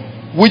people,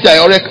 which I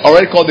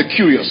already call the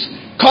curious,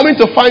 coming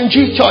to find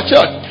Jesus church.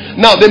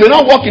 Now, they may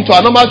not walk into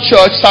a normal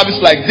church service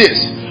like this,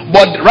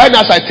 but right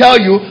now, as I tell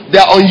you,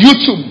 they're on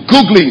YouTube,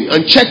 Googling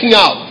and checking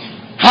out,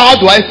 how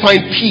do I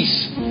find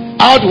peace?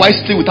 How do I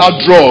sleep without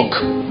drug?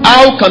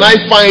 How can I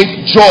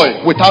find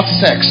joy without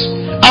sex?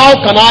 How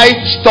can I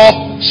stop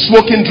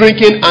smoking,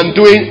 drinking, and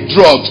doing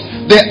drugs?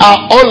 They are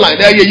online.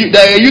 They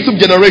are a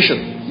YouTube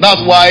generation.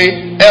 That's why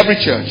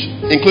every church,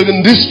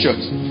 including this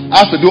church,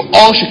 has to do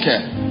all she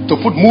can to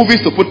put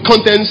movies, to put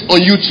contents on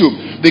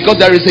YouTube. Because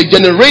there is a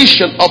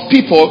generation of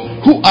people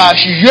who are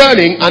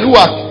yearning and who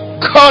are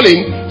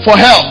calling for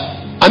help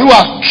and who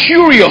are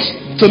curious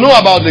to know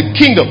about the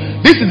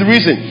kingdom. This is the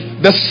reason.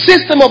 The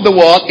system of the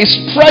world is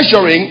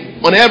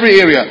pressuring on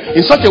every area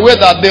in such a way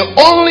that the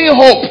only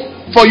hope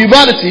for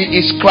humanity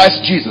is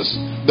Christ Jesus.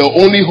 The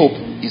only hope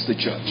is the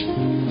church.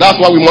 That's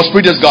why we must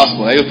preach this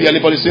gospel.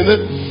 Anybody seen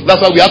it?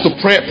 That's why we have to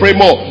pray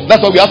more.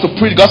 That's why we have to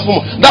preach the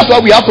gospel more. That's why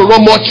we have to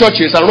run more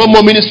churches and run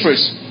more ministries.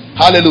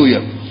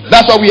 Hallelujah.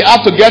 That's why we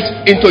have to get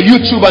into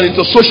YouTube and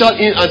into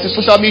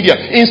social media,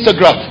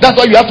 Instagram. That's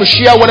why you have to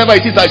share whatever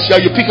it is that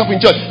you pick up in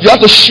church. You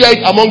have to share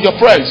it among your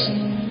friends.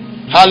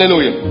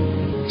 Hallelujah.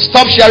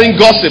 Stop sharing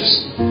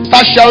gossips.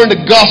 Start sharing the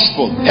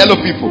gospel. Hello,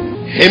 people.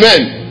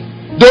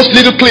 Amen. Those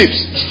little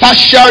clips, start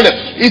sharing them.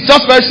 It's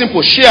just very simple.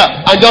 Share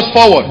and just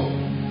forward.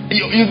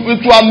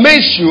 It will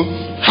amaze you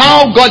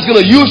how God's going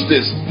to use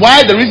this.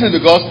 Why? The reason is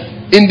because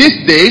in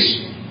these days,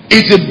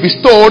 it is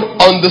bestowed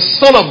on the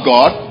Son of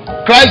God,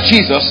 Christ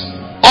Jesus,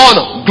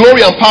 honor,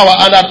 glory, and power,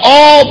 and that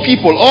all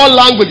people, all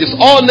languages,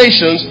 all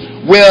nations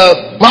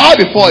will bow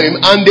before him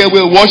and they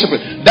will worship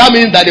him. That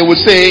means that they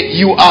will say,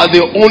 you are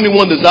the only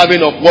one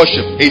deserving of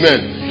worship.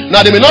 Amen.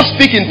 Now, they may not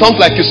speak in tongues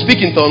like you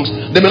speak in tongues.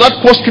 They may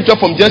not quote scripture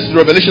from Genesis to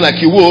Revelation like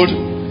you would.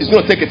 It's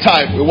going to take a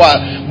while.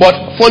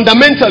 But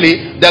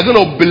fundamentally, they're going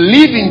to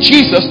believe in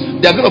Jesus.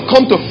 They're going to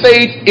come to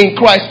faith in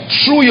Christ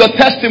through your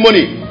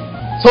testimony.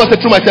 Someone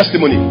say, through my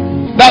testimony.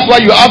 That's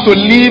why you have to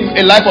live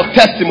a life of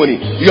testimony.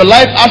 Your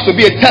life has to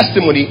be a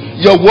testimony.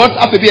 Your words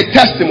have to be a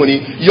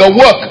testimony. Your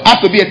work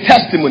has to be a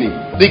testimony.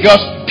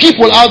 Because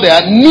people out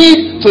there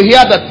need to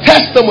hear the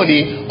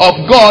testimony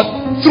of God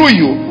through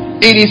you.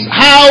 It is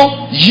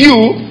how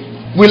you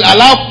will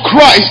allow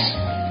Christ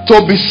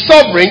to be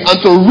sovereign and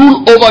to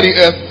rule over the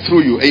earth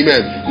through you.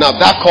 Amen. Now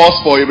that calls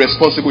for a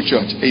responsible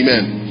church.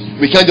 Amen.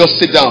 We can't just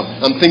sit down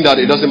and think that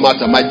it doesn't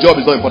matter. My job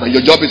is not important.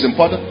 Your job is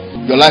important.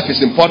 Your life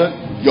is important.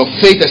 Your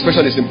faith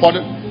expression is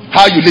important.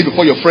 How you live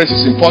before your friends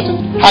is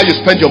important. How you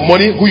spend your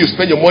money, who you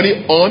spend your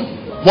money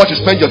on, what you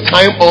spend your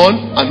time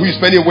on, and who you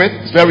spend it with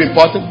is very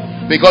important.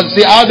 Because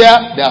you see, out there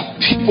are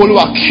people who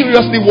are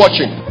curiously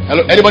watching.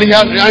 Hello, anybody here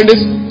hearing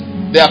this?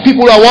 There are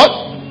people who are what?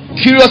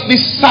 Curiously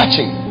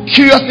searching,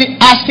 curiously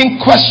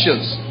asking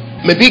questions.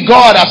 Maybe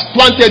God has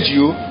planted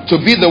you to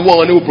be the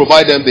one who will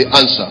provide them the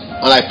answer.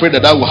 And I pray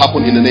that will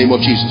happen in the name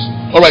of Jesus.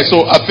 Alright,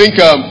 so I think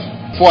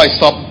before I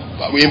stop,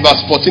 in verse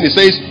 14 it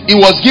says, he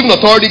was given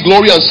authority,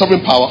 glory, and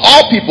sovereign power.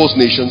 All peoples,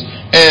 nations,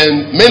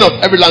 and men of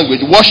every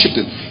language worshipped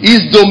him.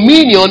 His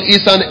dominion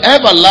is an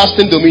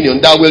everlasting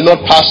dominion that will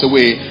not pass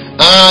away,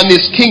 and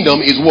his kingdom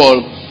is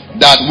one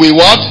that will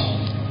what?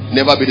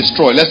 Never be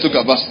destroyed. Let's look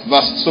at verse 15.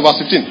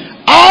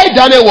 I,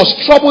 Daniel, was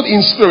troubled in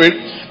spirit,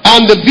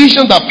 and the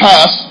visions that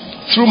passed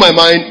through my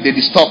mind, they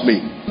disturbed me.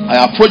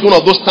 I approached one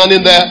of those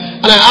standing there,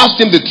 and I asked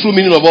him the true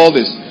meaning of all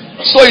this.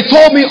 So he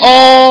told me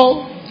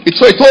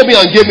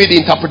and gave me the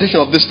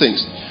interpretation of these things.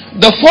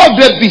 The four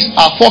great beasts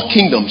are four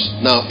kingdoms.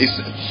 Now,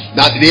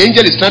 the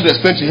angel is trying to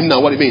explain to him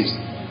now what it means.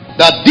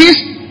 That this,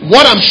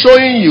 what I'm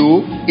showing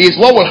you, is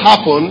what will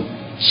happen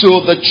to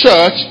the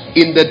church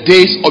in the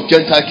days of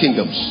Gentile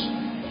kingdoms.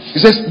 He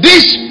says,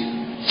 these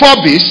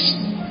four beasts,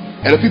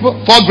 and the people,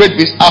 four great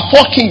beasts, are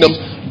four kingdoms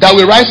that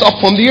will rise up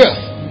from the earth.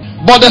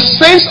 But the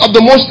saints of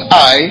the Most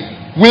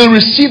High will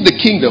receive the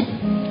kingdom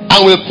and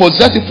will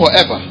possess it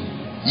forever.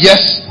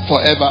 Yes,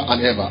 forever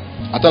and ever.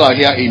 I thought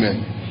I'd hear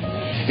amen.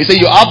 He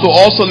said you have to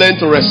also learn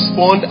to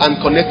respond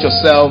and connect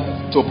yourself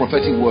to a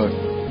prophetic word.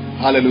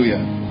 Hallelujah.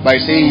 By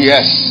saying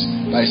yes,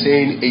 by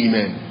saying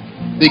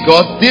amen.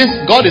 Because this,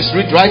 God is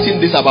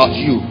writing this about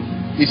you.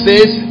 He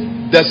says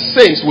the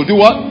saints will do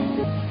what?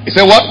 He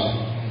said what?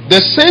 The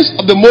saints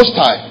of the Most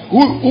High.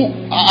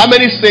 How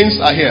many saints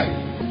are here?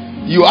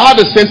 You are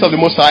the saints of the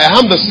Most High. I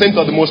am the saint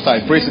of the Most High.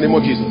 Praise the name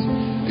of Jesus.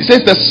 He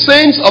says the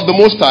saints of the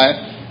Most High,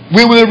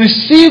 we will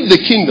receive the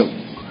kingdom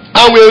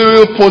and we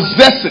will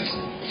possess it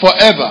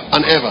forever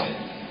and ever.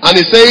 And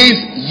he says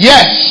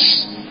yes.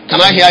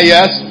 Can I hear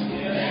yes?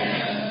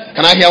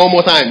 Can I hear one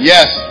more time?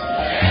 Yes.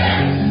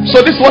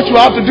 So this is what you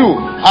have to do.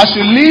 As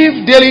you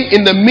live daily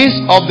in the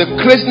midst of the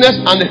craziness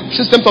and the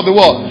systems of the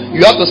world,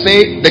 you have to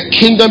say, the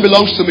kingdom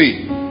belongs to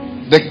me.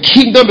 The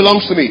kingdom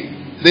belongs to me.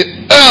 The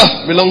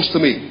earth belongs to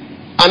me.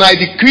 And I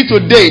decree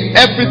today,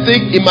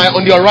 everything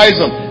on the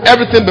horizon,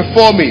 everything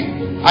before me,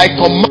 I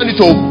command you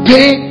to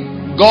obey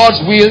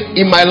God's will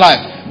in my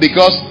life.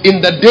 Because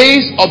in the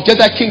days of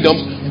Gentile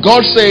kingdoms,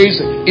 God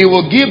says He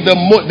will give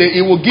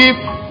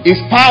His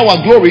power,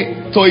 glory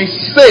to His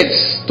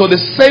saints, to the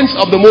saints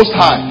of the Most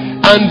High,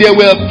 and they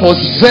will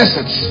possess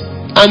it,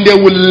 and they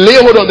will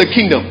lay hold on the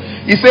kingdom.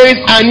 He says,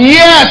 and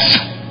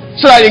yes.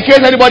 So that in case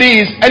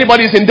anybody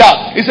is in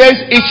doubt, he says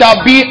it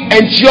shall be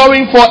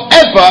enduring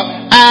forever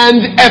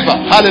and ever.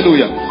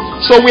 Hallelujah.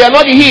 So we are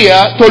not here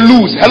to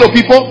lose. Hello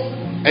people.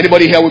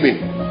 Anybody here with me?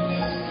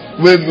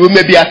 We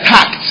may be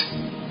attacked,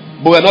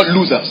 but we are not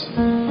losers.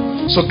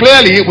 So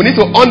clearly we need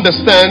to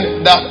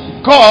understand that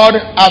God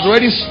has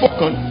already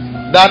spoken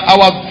that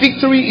our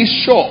victory is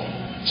sure.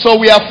 So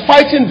we are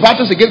fighting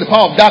battles against the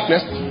power of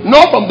darkness,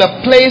 not from the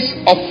place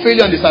of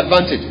failure and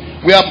disadvantage.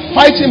 We are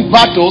fighting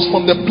battles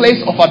from the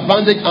place of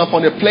advantage and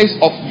from the place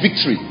of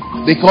victory.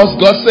 Because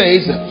God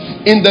says,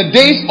 in the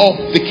days of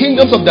the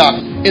kingdoms of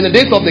darkness, in the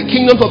days of the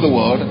kingdoms of the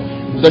world,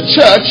 the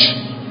church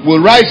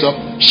will rise up,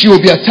 she will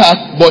be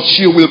attacked, but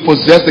she will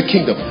possess the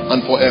kingdom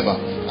and forever.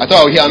 I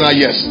thought I would hear now,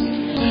 yes.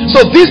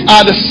 So these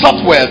are the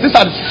software, these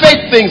are the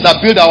faith things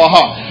that build our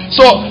heart.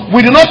 So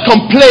we do not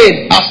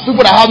complain as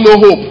people that have no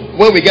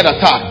hope when we get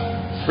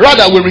attacked.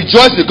 Rather, we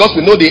rejoice because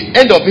we know the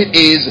end of it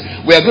is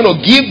we are going to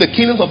give the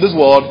kingdoms of this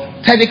world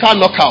technical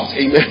knockouts.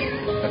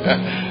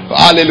 Amen.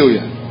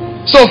 Hallelujah.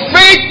 So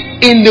faith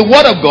in the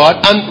word of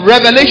God and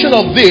revelation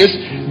of this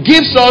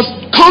gives us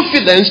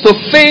confidence to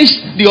face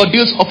the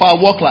ordeals of our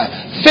work life.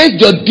 Face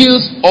the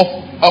ordeals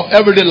of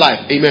everyday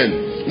life.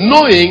 Amen.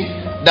 Knowing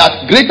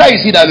that greater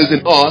is He that is in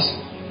us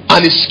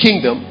and His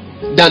kingdom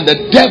than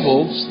the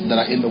devils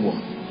that are in the world.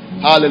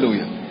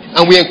 Hallelujah.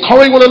 And we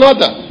encourage one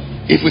another.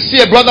 If we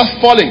see a brother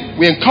falling,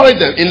 we encourage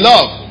them in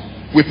love.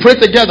 We pray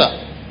together.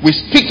 We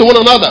speak to one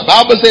another. The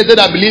Bible says that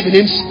I believe in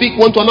Him, speak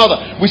one to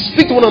another. We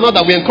speak to one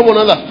another. We encourage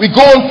one another. We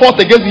go on forth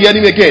against the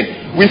enemy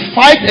again. We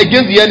fight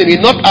against the enemy,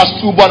 not as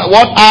two, but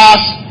what? As,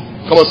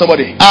 come on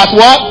somebody. As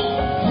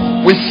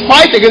what? We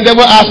fight against the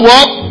devil as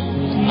what?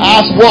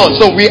 As one.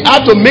 So we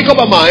have to make up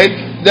our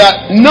mind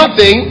that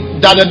nothing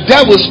that the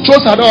devil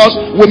throws at us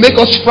will make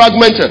us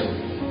fragmented.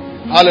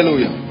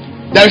 Hallelujah.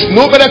 There is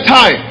no better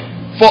time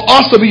for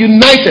us to be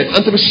united and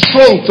to be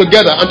strong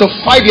together and to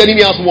fight the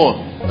enemy as one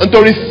and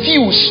to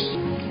refuse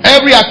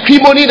every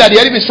acrimony that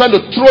the enemy is trying to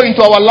throw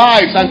into our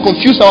lives and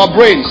confuse our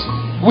brains.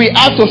 We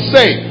have to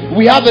say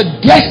we have a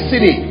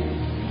destiny.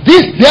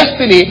 This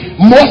destiny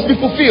must be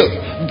fulfilled.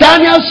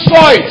 Daniel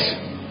saw it.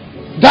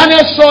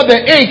 Daniel saw the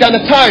age and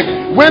the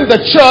time when the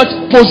church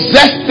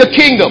possessed the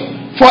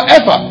kingdom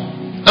forever,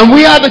 and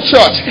we are the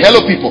church.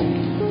 Hello people,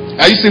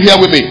 are you still here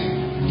with me?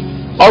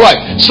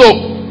 Alright,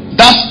 so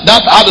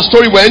that's how the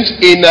story went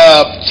in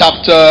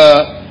chapter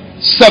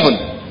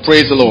 7.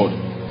 Praise the Lord.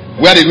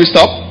 Where did we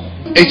stop?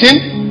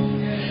 18.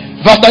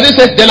 Verse 13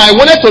 says, then I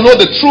wanted to know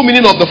the true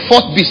meaning of the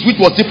fourth beast, which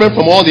was different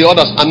from all the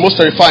others and most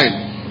terrifying.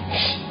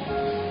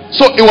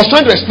 So it was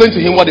trying to explain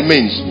to him what it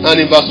means. And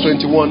in verse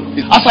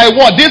 21, as I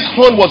was, this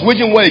horn was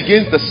waging war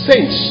against the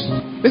saints.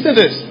 Listen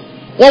to this.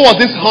 What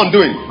was this horn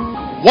doing?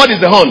 What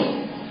is the horn?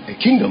 A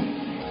kingdom.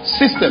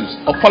 Systems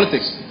of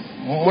politics.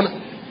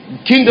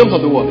 Kingdoms of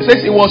the world. It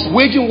says it was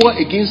waging war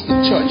against the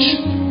church,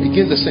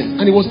 against the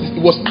saints. And it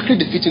was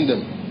actually defeating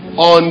them.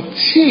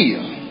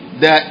 Until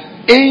the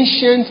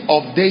Ancient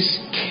of Days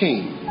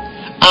came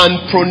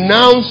and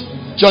pronounced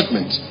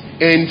judgment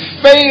in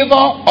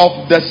favor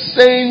of the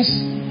saints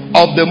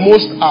of the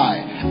Most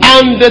High.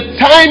 And the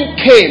time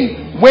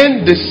came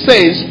when the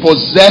saints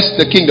possessed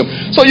the kingdom.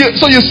 So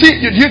you see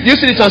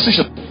the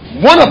transition.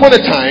 One upon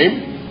a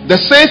time,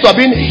 the saints were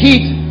being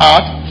hit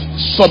at,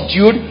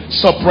 subdued,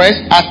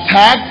 suppressed,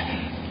 attacked,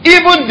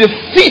 even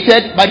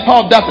defeated by the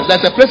power of darkness.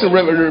 That's a place in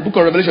the book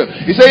of Revelation.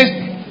 It says,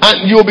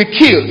 and you will be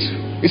killed.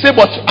 It says,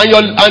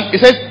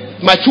 it says,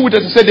 my two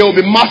witnesses said they will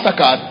be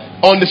massacred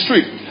on the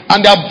street,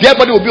 and their dead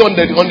body will be on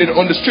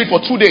the street for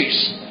 2 days.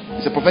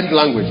 It's a prophetic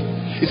language.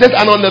 It says,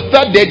 and on the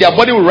third day, their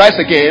body will rise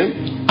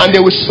again, and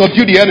they will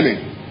subdue the enemy.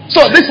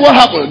 So this is what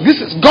happened. This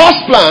is God's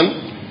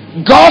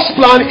plan. God's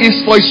plan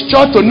is for his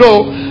church to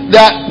know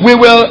that we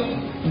will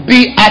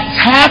be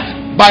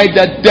attacked by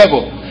the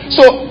devil.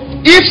 So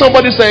if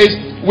somebody says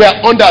we are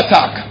under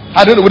attack,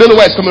 we don't know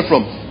where it's coming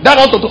from. That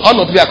ought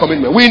not to be a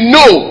commitment. We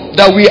know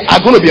that we are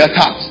going to be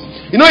attacked.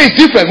 You know, it's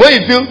different when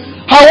you feel,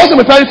 how was I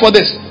preparing for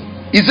this?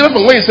 It's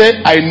different from when you say,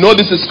 I know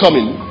this is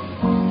coming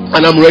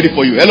and I'm ready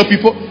for you. Hello,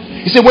 people.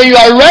 He said, when you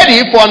are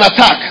ready for an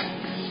attack,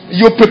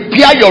 you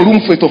prepare your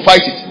room for it to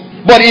fight it.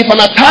 But if an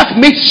attack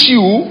makes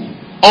you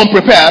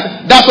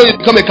unprepared, that's when you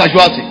become a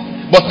casualty.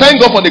 But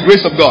thank God for the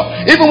grace of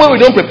God. Even when we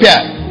don't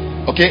prepare,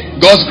 okay,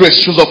 God's grace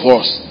shows up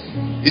for us.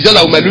 It's just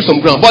that we might lose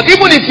some ground. But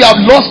even if you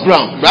have lost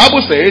ground, the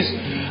Bible says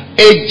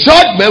a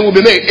judgment will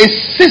be made, a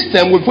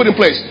system will be put in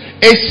place,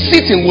 a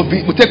sitting will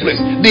take place.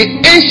 The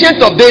ancient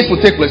of days will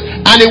take place,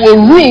 and it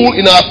will rule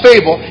in our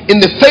favor,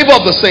 in the favor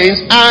of the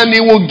saints, and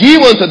it will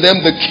give unto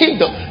them the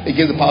kingdom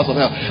against the powers of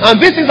hell.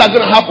 And these things are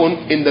going to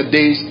happen in the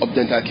days of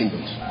Gentile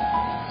kingdoms.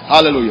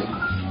 Hallelujah.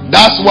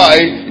 That's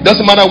why it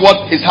doesn't matter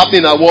what is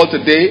happening in our world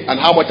today and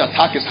how much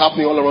attack is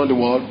happening all around the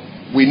world,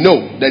 we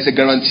know there's a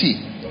guarantee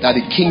that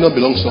the kingdom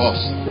belongs to us,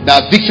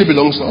 that victory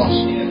belongs to us.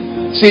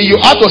 See, you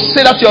have to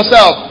say that to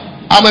yourself.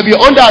 I may be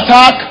under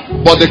attack,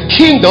 but the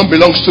kingdom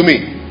belongs to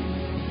me.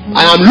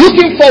 And I'm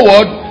looking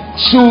forward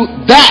to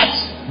that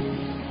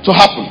to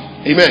happen.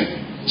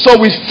 Amen. So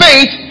with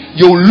faith,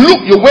 you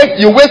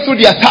wait through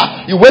the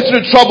attack, you wait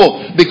through the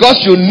trouble,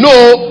 because you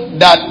know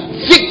that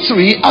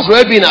victory has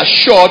already been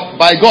assured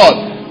by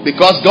God.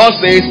 Because God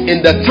says,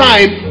 in the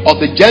time of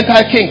the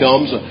Gentile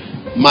kingdoms,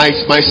 my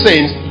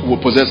saints will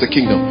possess the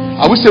kingdom.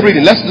 I will still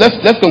reading.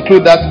 Let's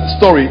conclude that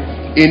story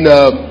in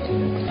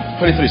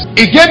 23.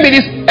 It gave me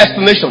this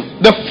explanation.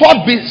 The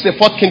fourth beast is the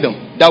fourth kingdom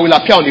that will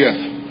appear on the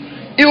earth.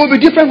 It will be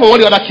different from all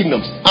the other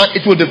kingdoms, and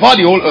it will devour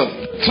the whole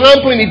earth,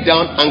 trampling it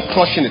down and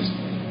crushing it.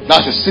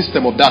 That's a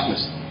system of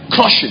darkness.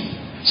 Crushing.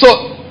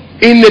 So,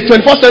 in the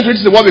 21st century,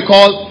 this is what we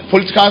call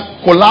political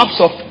collapse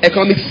of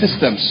economic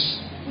systems.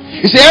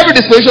 You see, every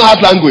dispensation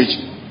has language.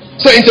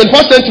 So, in the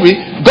 21st century,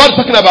 God is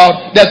talking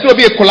about there's going to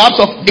be a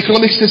collapse of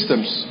economic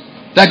systems.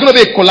 There's going to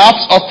be a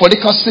collapse of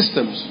political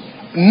systems.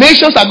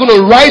 Nations are going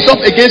to rise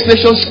up against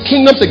nations,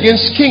 kingdoms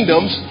against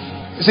kingdoms.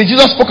 You see,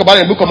 Jesus spoke about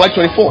it in the book of Mark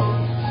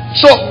 24.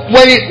 So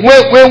when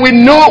we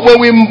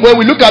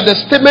look at the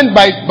statement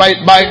by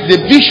the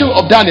vision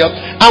of Daniel,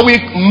 and we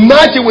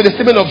match it with the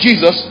statement of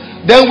Jesus,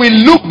 then we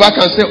look back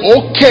and say,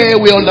 okay,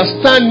 we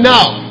understand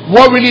now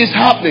what really is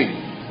happening.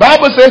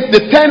 Bible says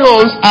the 10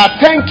 horns are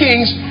 10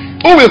 kings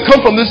who will come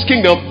from this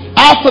kingdom.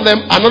 After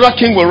them, another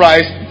king will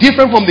rise,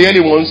 different from the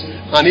early ones,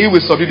 and he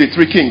will subdue the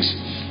 3 kings.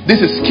 This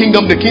is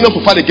kingdom. The kingdoms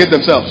will fight against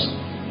themselves.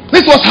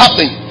 This is what's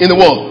happening in the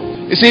world.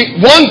 You see,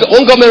 one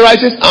government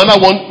rises, another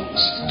one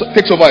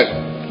takes over it.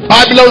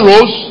 Babylon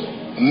rose,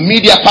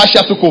 Media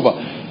Persia took over.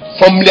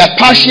 From Media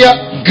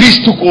Persia,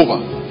 Greece took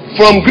over.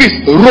 From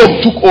Greece,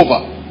 Rome took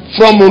over.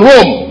 From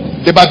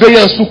Rome, the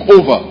barbarians took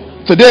over.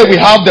 Today we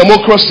have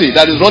democracy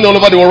that is running all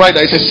over the world right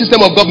now. It's a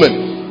system of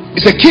government.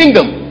 It's a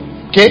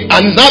kingdom. Okay? And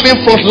it's now being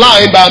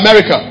frontlined by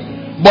America.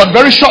 But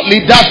very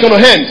shortly, that's going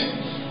to end.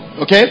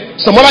 Okay?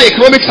 Some other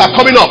economics are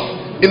coming up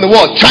in the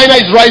world. China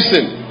is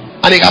rising,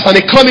 and as an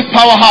economic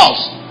powerhouse.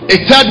 A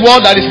third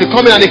world that is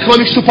becoming an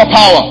economic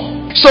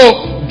superpower.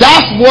 So,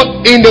 that's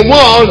what in the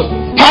world,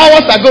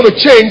 powers are going to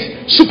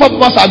change,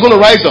 superpowers are going to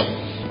rise up.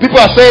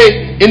 People are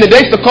saying, in the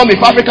days to come,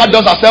 if Africa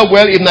does herself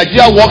well, if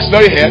Nigeria works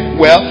very hard,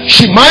 well,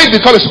 she might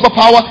become a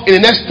superpower in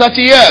the next 30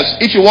 years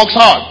if she works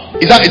hard.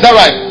 Is that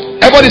right?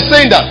 Everybody's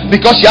saying that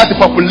because she has the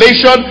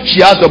population, she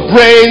has the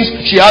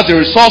brains, she has the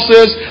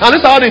resources, and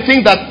these are all the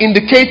things that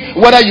indicate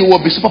whether you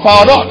will be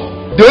superpower or not.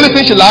 The only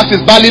thing she lacks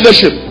is bad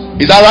leadership.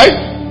 Is that right?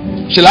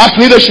 She lacks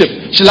leadership.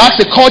 She lacks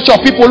a culture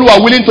of people who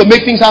are willing to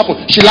make things happen.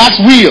 She lacks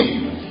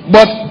will.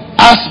 But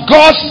as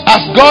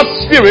God's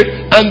Spirit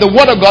and the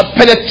Word of God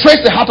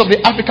penetrates the heart of the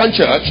African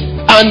church,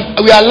 and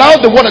we allow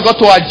the Word of God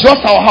to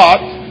adjust our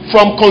heart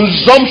from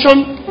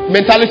consumption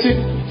mentality,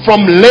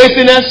 from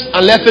laziness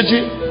and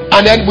lethargy,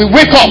 and then we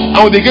wake up and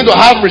we begin to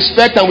have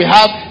respect and we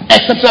have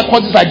exceptional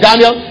qualities like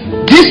Daniel,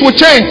 this will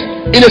change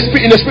in a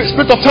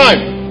spirit of time,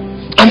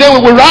 and then we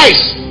will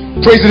rise.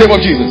 Praise the name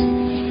of Jesus.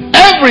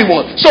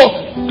 Everyone. So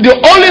the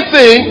only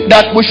thing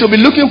that we should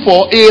be looking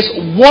for is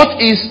what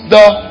is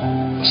the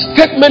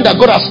statement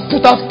that God has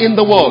put out in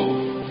the world,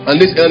 and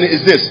is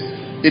this.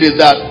 It is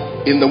that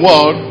in the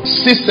world,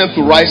 systems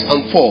will rise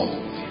and fall,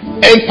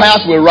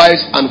 empires will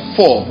rise and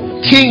fall,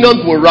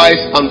 kingdoms will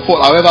rise and fall,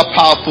 however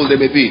powerful they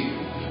may be.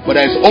 But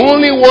there is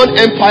only one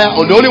empire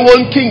or only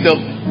one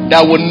kingdom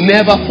that will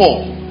never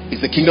fall.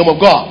 It's the kingdom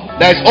of God.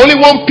 There is only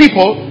one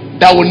people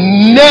that will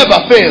never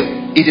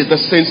fail. It is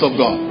the saints of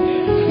God.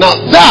 Now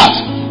that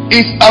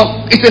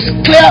it is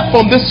clear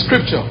from this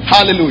scripture.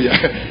 Hallelujah.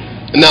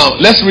 Now,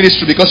 let's read this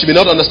through because you may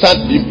not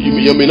understand,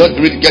 you may not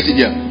really get it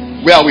yet.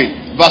 Where are we?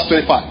 Verse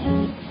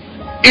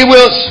 25. It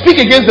will speak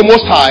against the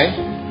Most High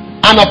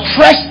and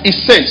oppress his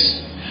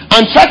saints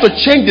and try to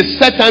change the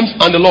set times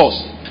and the laws.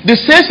 The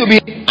saints will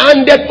be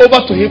handed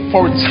over to him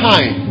for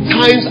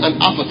times and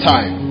after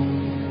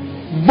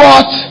time.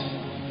 But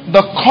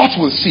the court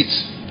will sit.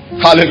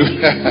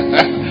 Hallelujah.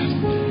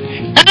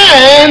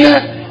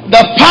 And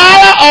the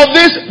power of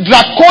these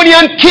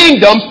draconian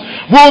kingdoms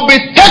will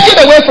be taken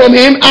away from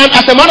him, and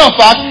as a matter of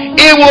fact,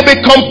 it will be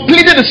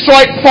completely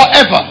destroyed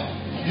forever.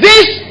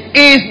 This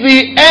is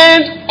the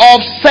end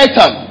of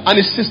Satan and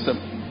his system.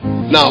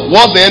 Now,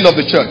 what's the end of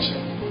the church?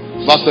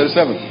 Verse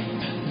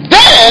 37.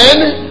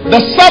 Then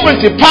the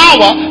sovereignty,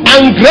 power,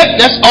 and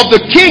greatness of the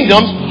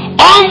kingdoms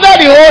under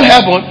the whole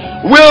heaven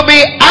will be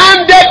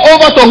handed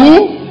over to who?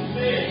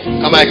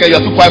 Come on, you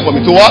have to quiet for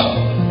me. To what?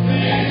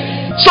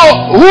 So,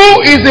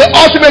 who is the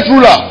ultimate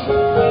ruler?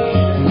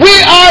 We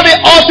are the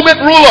ultimate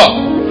ruler.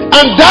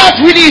 And that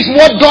really is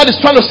what God is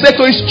trying to say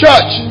to his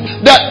church.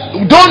 That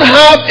don't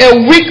have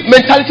a weak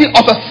mentality,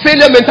 of a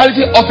failure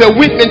mentality, of a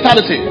weak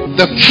mentality.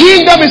 The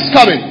kingdom is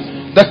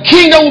coming. The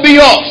kingdom will be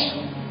yours.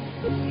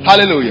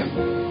 Hallelujah.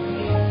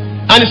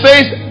 And it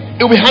says,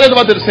 it will be handed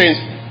over to the saints.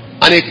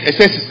 And it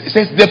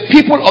says, the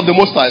people of the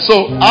Most High.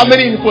 So, how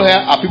many people here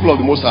are people of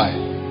the Most High?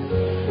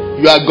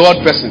 You are God's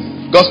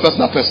person. God's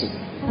personal person.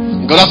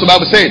 God, that's what the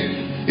Bible said.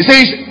 It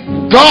says,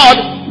 God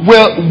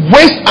will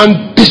waste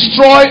and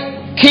destroy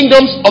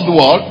kingdoms of the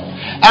world,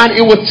 and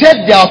it will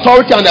take their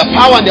authority and their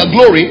power and their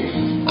glory.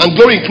 And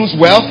glory includes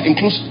wealth,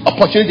 includes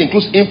opportunity,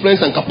 includes influence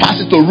and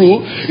capacity to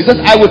rule. It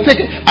says, I will take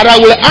it and I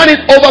will hand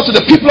it over to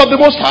the people of the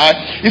Most High.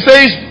 It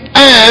says,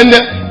 and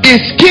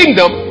his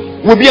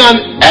kingdom will be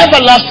an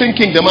everlasting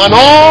kingdom, and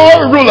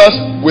all rulers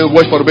will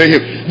worship and obey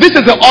him. This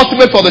is the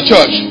ultimate for the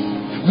church.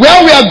 Where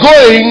we are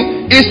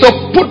going is to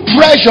put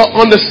pressure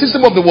on the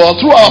system of the world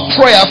through our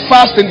prayer,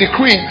 fasting,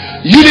 decree,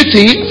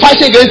 unity,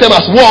 fighting against them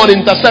as one,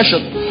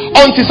 intercession,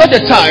 until such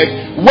a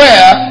time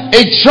where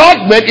a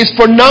judgment is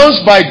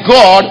pronounced by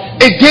God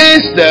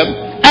against them,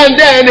 and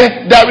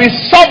then there is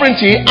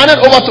sovereignty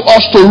handed over to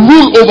us to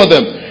rule over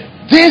them.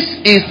 This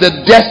is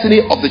the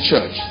destiny of the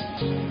church.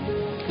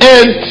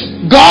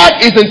 And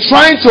God isn't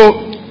trying to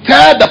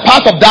tell the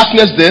path of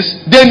darkness this.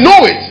 They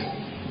know it,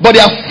 but they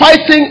are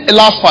fighting a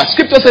last fight.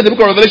 Scripture says in the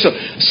book of Revelation,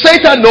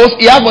 Satan knows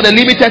he has but a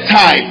limited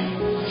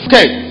time.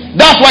 Okay,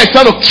 that's why he's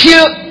trying to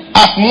kill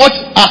as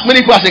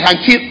many people as he can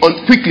kill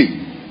quickly.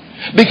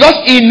 Because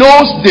he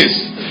knows this.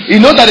 He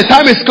knows that the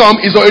time has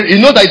come. He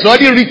knows that it's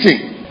already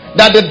written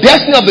that the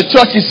destiny of the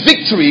church is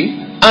victory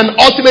and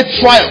ultimate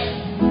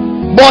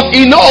triumph. But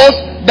he knows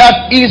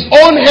that his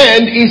own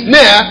hand is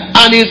near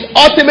and his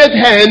ultimate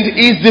hand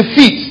is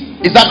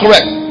defeat. Is that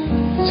correct?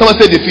 Someone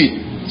say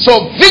defeat.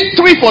 So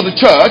victory for the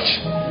church,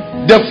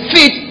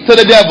 defeat to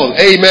the devil.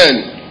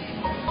 Amen.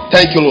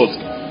 Thank you, Lord.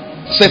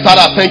 Say,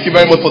 Father, thank you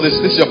very much for this.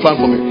 This is your plan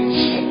for me.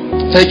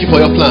 Thank you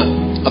for your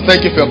plan. I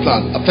thank you for your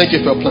plan. I thank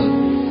you for your plan.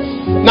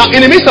 Now,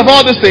 in the midst of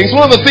all these things,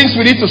 one of the things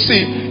we need to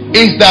see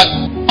is that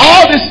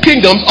all these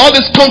kingdoms, all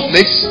these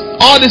conflicts,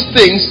 all these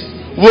things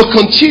will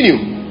continue.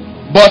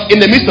 But in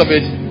the midst of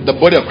it, the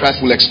body of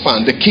Christ will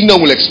expand. The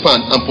kingdom will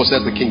expand and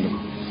possess the kingdom.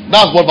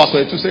 That's what verse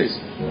 22 says.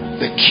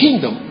 The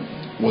kingdom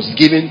was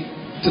given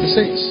to the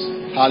saints.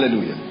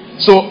 Hallelujah.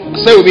 So,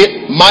 say with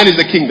me, mine is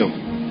the kingdom.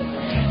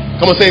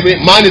 Come on, say with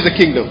me, mine is the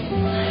kingdom.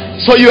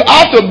 So you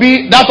have to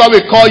be, that's why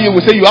we call you,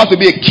 we say you have to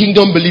be a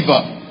kingdom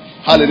believer.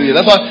 Hallelujah.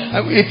 That's why,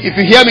 if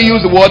you hear me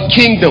use the word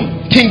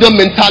kingdom, kingdom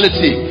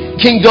mentality,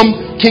 kingdom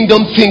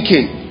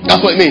thinking, that's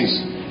what it means.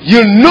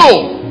 You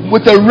know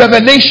with a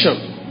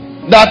revelation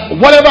that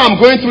whatever I'm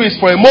going through is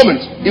for a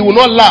moment. It will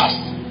not last.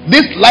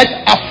 These light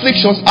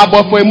afflictions are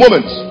but for a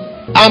moment.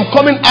 I'm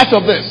coming out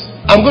of this.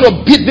 I'm going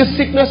to beat this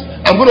sickness.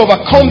 I'm going to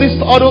overcome this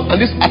order and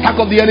this attack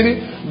of the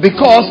enemy,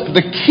 because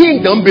the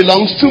kingdom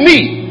belongs to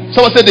me.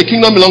 Someone said the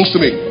kingdom belongs to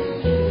me.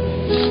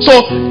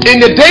 So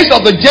in the days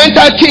of the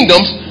Gentile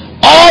kingdoms,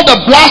 all the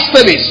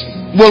blasphemies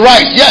will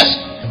rise. Yes,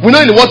 we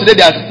know in the world today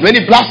there are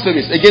many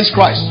blasphemies against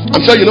Christ.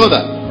 I'm sure you know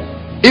that.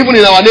 Even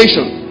in our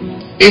nation,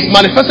 it's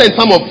manifested in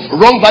terms of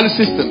wrong value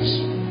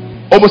systems,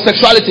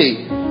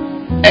 homosexuality,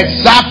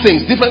 exact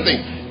things, different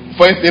things.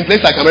 For in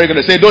places like America,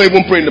 they say don't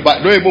even pray in the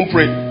Bible, don't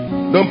pray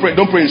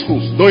in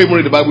schools, don't even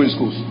read the Bible in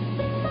schools.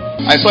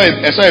 I saw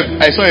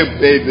a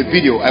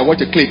video. I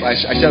watched a clip. I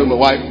shared with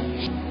my wife.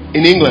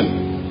 In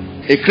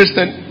England, a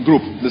Christian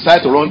group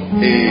decided to run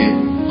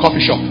a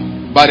coffee shop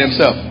by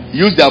themselves,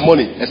 use their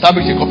money,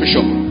 establish a coffee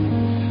shop,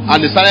 and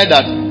decided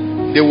that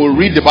they will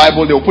read the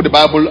Bible, they will put the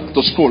Bible to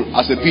scroll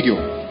as a video,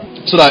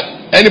 so that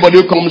anybody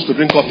who comes to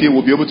drink coffee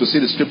will be able to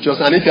see the scriptures.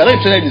 And if you're not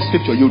interested in the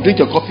scripture, you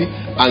drink your coffee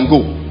and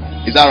go.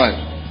 Is that right?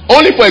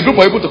 Only for a group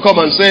of people to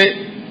come and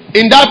say,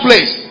 in that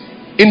place,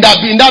 in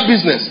that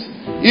business,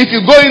 if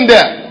you go in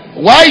there,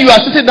 while you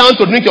are sitting down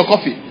to drink your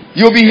coffee,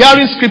 you'll be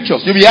hearing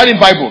scriptures, you'll be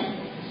hearing Bible.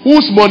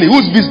 Whose money?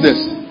 Whose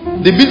business?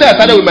 The business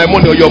started with my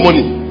money or your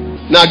money.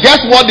 Now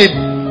guess what the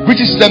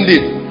British system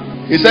did?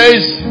 It says,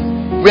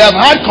 we have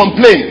had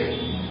complaints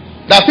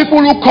that people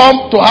who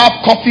come to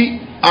have coffee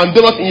and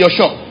donuts in your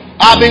shop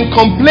have been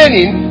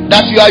complaining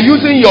that you are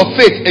using your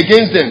faith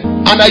against them,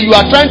 and that you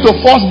are trying to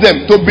force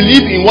them to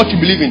believe in what you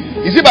believe in.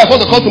 Is it by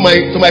force to come to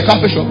my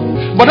cafe shop?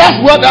 But that's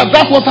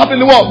what's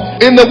happening in the world.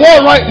 In the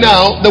world right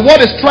now, the world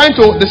is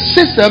the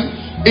system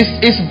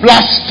is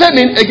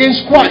blaspheming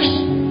against Christ.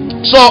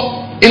 So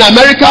in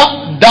America,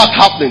 that's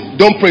happening.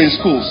 Don't pray in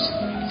schools.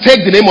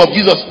 Take the name of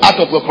Jesus out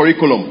of the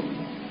curriculum.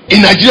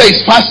 In Nigeria,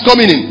 it's fast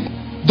coming in.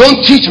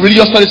 Don't teach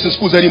religious studies in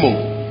schools anymore.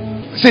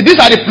 See,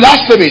 these are the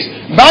blasphemies.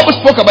 The Bible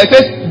spoke about it.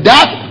 Says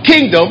that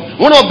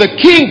kingdom, one of the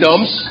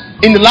kingdoms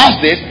in the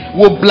last days,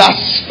 will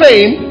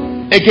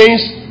blaspheme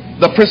against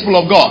the principle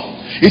of God.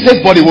 It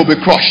says, but it will be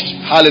crushed.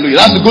 Hallelujah.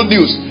 That's the good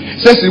news.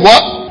 It says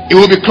what? It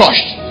will be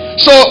crushed.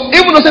 So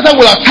even though Satan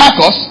will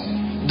attack us,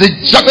 the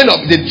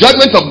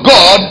judgment of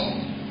God,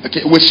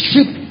 okay, will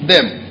strip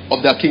them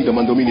of their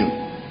kingdom and dominion.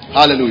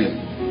 Hallelujah.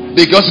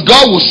 Because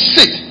God will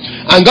sit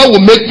and God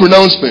will make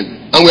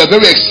pronouncement. And we are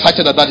very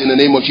excited at that in the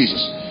name of Jesus.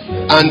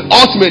 And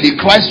ultimately,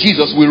 Christ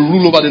Jesus will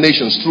rule over the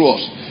nations through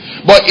us.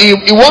 But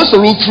He wants to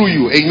rule through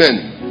you.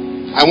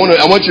 Amen. I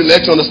want you to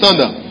let you understand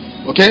that.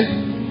 Okay?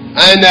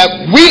 And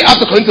we have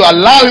to continue to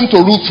allow Him to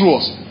rule through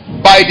us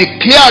by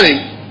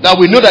declaring that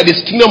we know that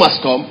His kingdom has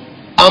come,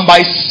 and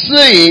by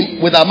saying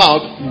with our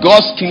mouth,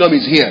 God's kingdom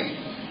is here.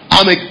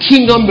 I'm a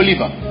kingdom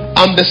believer.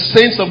 I'm the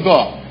saints of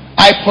God.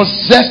 I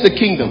possess the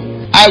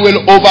kingdom. I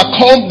will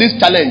overcome this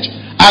challenge.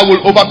 I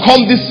will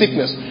overcome this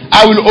sickness.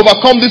 I will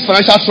overcome this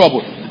financial trouble.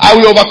 I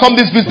will overcome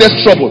this business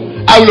trouble.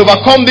 I will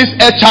overcome this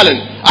health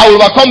challenge. I will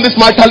overcome this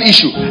marital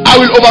issue.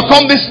 I will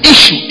overcome this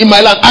issue in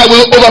my life. I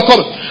will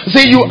overcome it.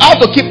 See, you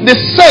have to keep the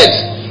saints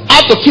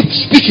have to keep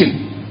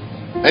speaking.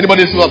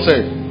 Anybody see what I'm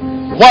saying?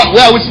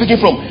 Where are we speaking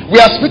from? We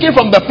are speaking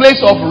from the place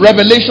of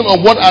revelation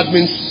of what has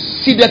been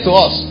seeded to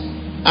us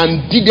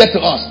and deeded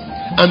to us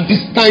and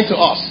destined to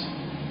us.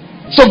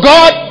 So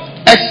God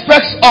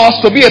expects us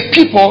to be a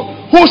people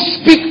who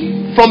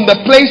speak from the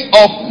place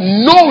of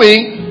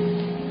knowing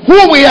who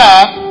we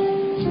are,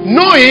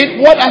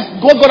 knowing what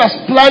God has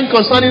planned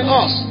concerning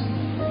us.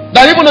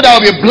 That even though there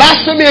will be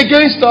blasphemy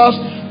against us,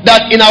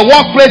 that in our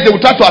workplace they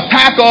will try to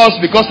attack us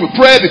because we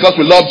pray, because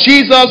we love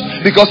Jesus,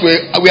 because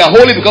we are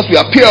holy, because we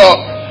are pure,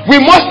 we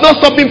must know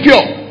something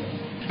pure.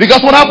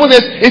 Because what happens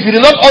is, if you do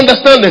not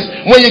understand this,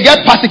 when you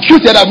get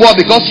persecuted at work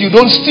because you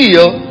don't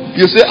steal,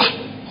 you say,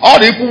 all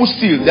the people who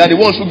steal, they are the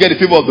ones who get the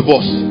favor of the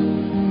boss.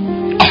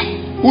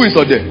 Who is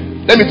out there?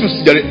 Let me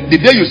see. The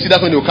day you see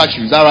that when they will catch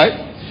you, is that right?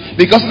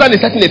 Because Satan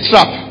is setting a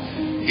trap.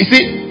 You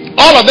see,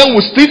 all of them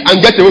will steal and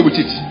get away with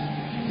it.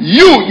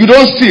 You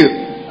don't steal,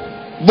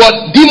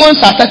 but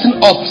demons are setting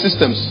up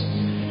systems.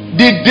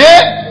 The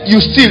day you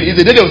steal is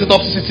the day they will set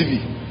up CCTV,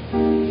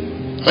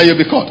 and you'll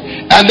be caught.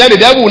 And then the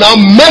devil will now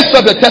mess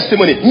up the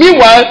testimony.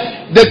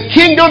 Meanwhile, the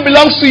kingdom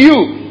belongs to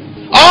you.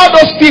 All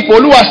those people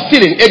who are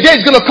stealing, a day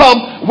is going to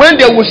come when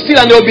they will steal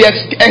and they will be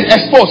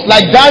exposed,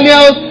 like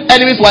Daniel's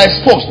enemies were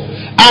exposed.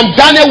 And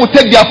Daniel will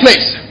take their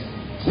place.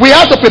 We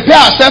have to prepare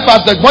ourselves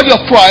as the body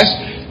of Christ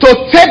to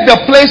take the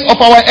place of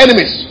our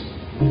enemies.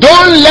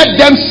 Don't let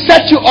them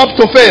set you up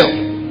to fail.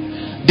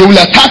 They will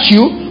attack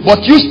you,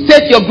 but you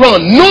take your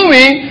ground,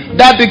 knowing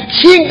that the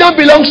kingdom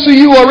belongs to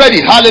you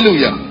already.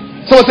 Hallelujah.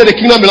 Someone say the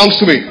kingdom belongs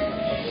to me.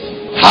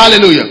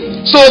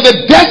 Hallelujah. So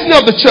the destiny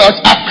of the church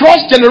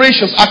across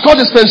generations, across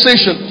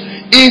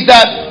dispensation, is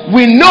that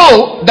we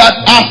know that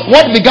as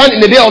what began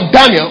in the day of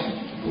Daniel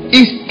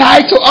is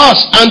tied to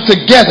us, and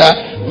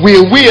together we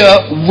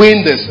will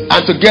win this,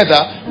 and together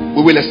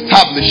we will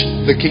establish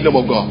the kingdom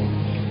of God.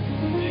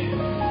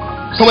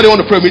 Somebody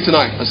want to pray with me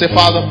tonight and say,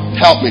 Father,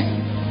 help me.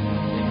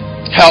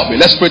 Help me.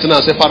 Let's pray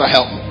tonight and say, Father,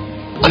 help me.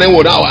 And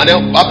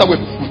then after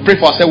we pray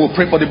for ourselves, we'll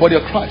pray for the body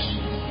of Christ.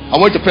 I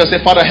want you to pray and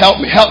say, Father,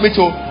 help me. Help me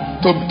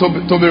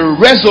to be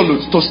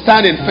resolute, to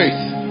stand in faith.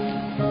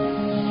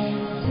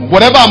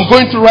 Whatever I'm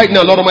going through right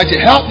now, Lord Almighty,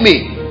 help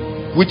me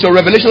with your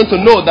revelation to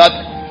know that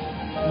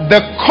the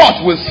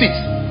court will sit.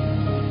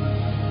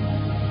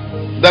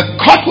 The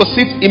court will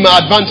sit in my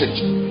advantage.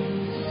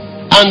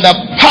 And the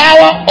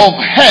power of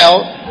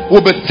hell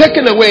will be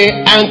taken away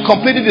and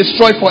completely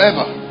destroyed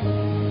forever.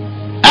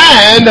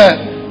 And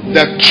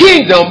the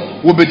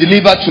kingdom will be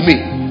delivered to me,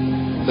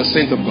 the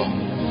saint of God.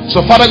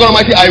 So Father God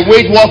Almighty, I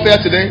wage warfare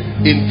today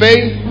in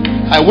faith.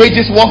 I wage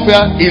this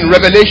warfare in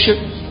revelation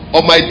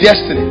of my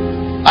destiny.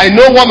 I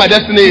know what my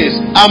destiny is.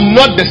 I'm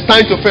not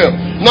destined to fail.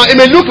 Now it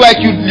may look like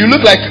you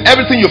look like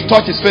everything you've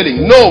taught is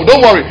failing. No,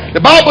 don't worry.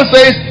 The Bible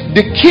says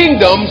the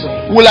kingdoms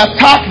will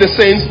attack the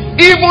saints,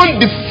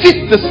 even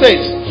defeat the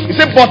saints. It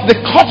said, but the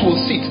court will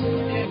sit.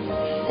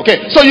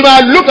 Okay, so you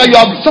might look like you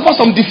have suffered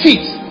some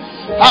defeat.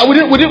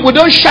 We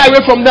don't shy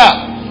away from that.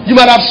 You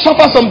might have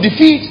suffered some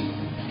defeat.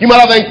 You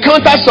might have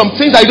encountered some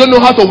things that you don't know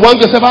how to work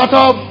yourself out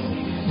of.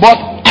 But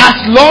as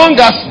long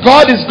as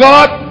God is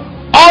God,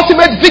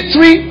 ultimate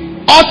victory,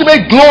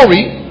 ultimate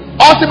glory,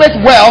 ultimate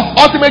wealth,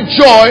 ultimate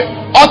joy,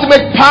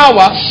 ultimate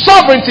power,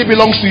 sovereignty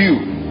belongs to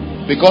you.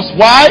 Because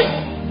why?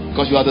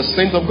 Because you are the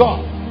saints of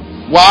God.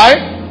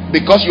 Why?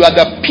 Because you are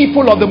the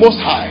people of the Most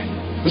High.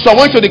 So I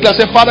want you to declare,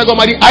 say, Father God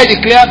Almighty, I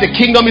declare the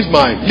kingdom is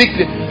mine.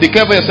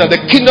 Declare for yourself,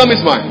 the kingdom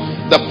is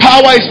mine. The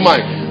power is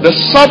mine. The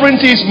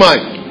sovereignty is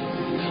mine.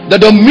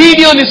 The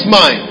dominion is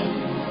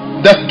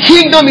mine. The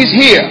kingdom is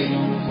here.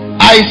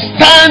 I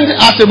stand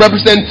as a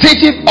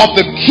representative of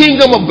the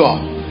kingdom of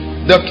God.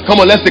 Come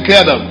on, let's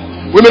declare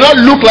them. We may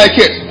not look like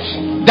it.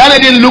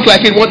 Daniel didn't look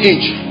like it 1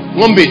 inch,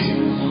 1 bit.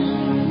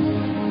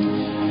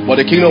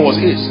 But the kingdom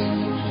was his.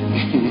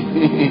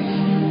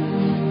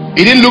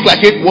 It didn't look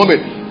like it 1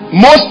 bit.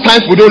 Most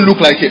times we don't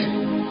look like it.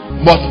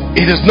 But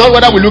it is not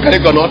whether we look at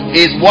it or not.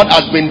 It is what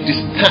has been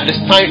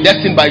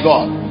destined by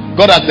God.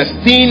 God has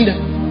destined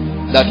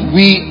that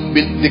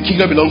the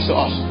kingdom belongs to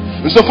us.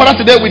 And so Father,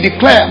 today we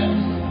declare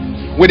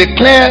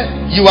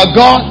you are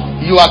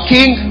God, you are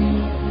King.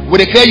 We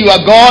declare you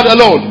are God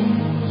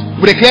alone.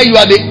 We declare you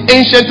are the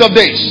Ancient of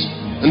Days.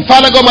 And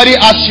Father God Almighty,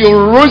 as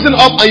you're risen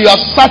up and you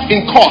have sat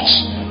in courts,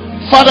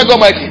 Father God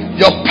Almighty,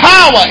 your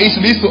power is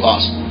released to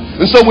us.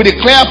 And so we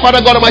declare, Father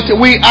God Almighty,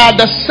 we are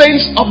the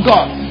saints of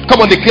God.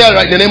 Come on, declare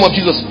right in the name of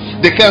Jesus.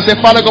 Declare and say,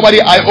 Father God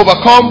Almighty, I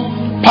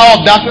overcome power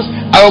of darkness.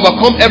 I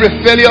overcome every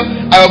failure.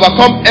 I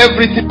overcome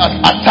everything that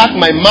attacked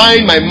my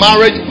mind, my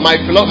marriage, my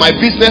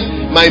business,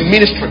 my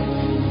ministry.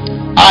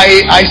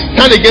 I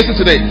stand against it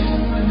today.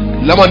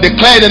 Let me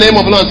declare in the name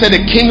of the Lord and say,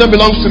 the kingdom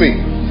belongs to me.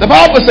 The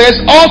Bible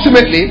says,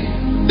 ultimately,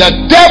 the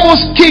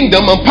devil's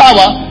kingdom and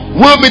power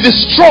will be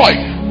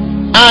destroyed.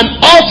 And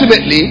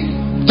ultimately,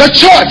 the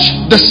church,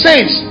 the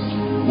saints,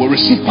 will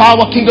receive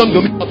power, kingdom,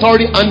 dominion,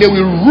 authority, and they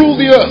will rule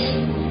the earth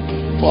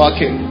for our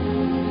King.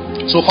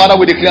 So, Father,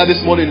 we declare this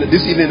evening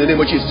in the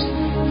name of Jesus.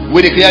 We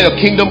declare your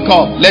kingdom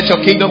come. Let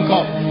your kingdom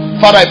come.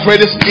 Father, I pray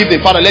this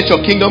evening, Father, let your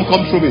kingdom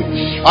come through me.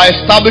 I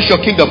establish your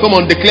kingdom. Come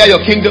on, declare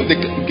your kingdom.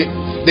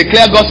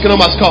 Declare God's kingdom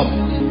has come.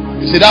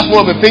 You see, that's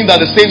one of the things that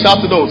the saints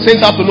have to know.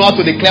 Saints have to know how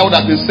to declare what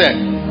has been said.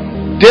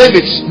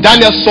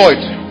 Daniel saw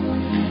it.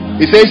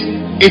 He says,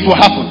 it will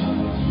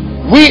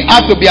happen. We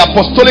have to be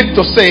apostolic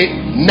to say,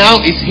 now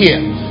it's here.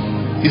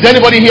 Is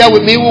anybody here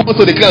with me who wants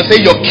to declare and say,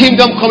 your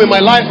kingdom come in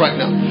my life right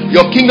now?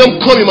 Your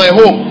kingdom come in my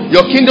home.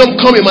 Your kingdom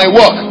come in my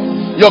work.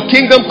 Your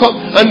kingdom come.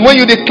 And when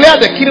you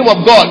declare the kingdom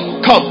of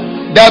God come,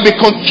 there will be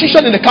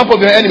confusion in the camp of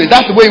your enemies.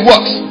 That's the way it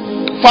works.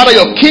 Father,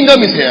 your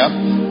kingdom is here.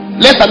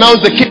 Let's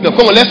announce the kingdom.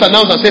 Come on, let's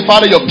announce and say,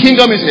 Father, your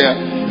kingdom is here.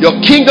 Your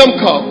kingdom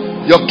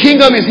come. Your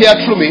kingdom is here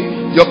through me.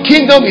 Your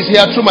kingdom is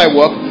here through my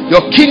work.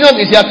 Your kingdom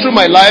is here through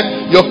my life.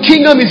 Your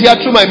kingdom is here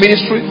through my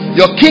ministry.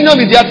 Your kingdom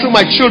is here through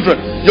my children.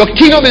 Your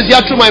kingdom is here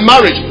through my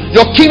marriage.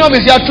 Your kingdom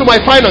is here through my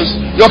finance.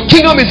 Your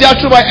kingdom is here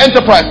through my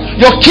enterprise.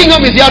 Your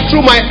kingdom is here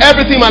through my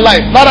everything in my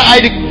life. Father,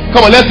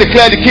 come on, let's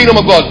declare the kingdom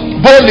of God.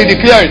 Boldly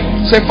declare it.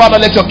 Say,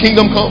 Father, let your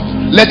kingdom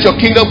come. Let your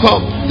kingdom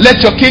come. Let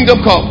your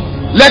kingdom come.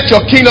 Let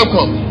your kingdom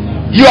come.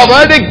 You have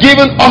already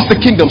given us the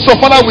kingdom. So,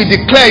 Father, we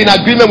declare in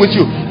agreement with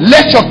you.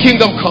 Let your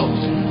kingdom come.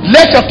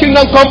 Let your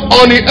kingdom come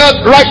on the earth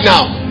right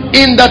now.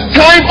 In the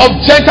time of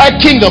Gentile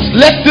kingdoms,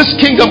 let this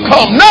kingdom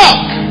come now.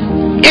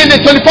 In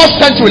the 21st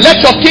century,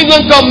 let your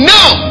kingdom come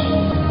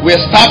now. We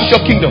establish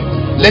your kingdom.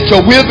 Let your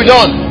will be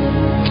done.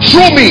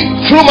 Through me,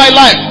 through my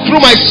life,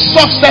 through my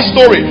success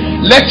story,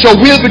 let your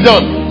will be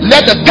done.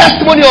 Let the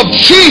testimony of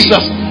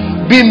Jesus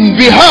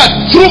be heard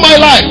through my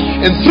life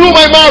and through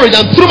my marriage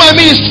and through my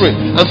ministry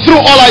and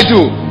through all I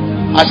do.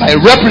 As I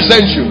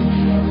represent you,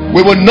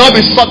 we will not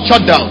be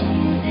shut down.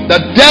 The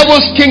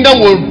devil's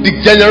kingdom will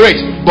degenerate,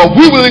 but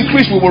we will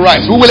increase, we will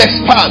rise, we will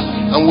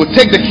expand, and we'll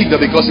take the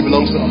kingdom because it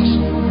belongs to us.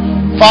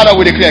 Father,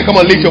 we declare, come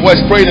on, lift your voice,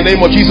 pray in the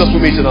name of Jesus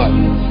with me tonight.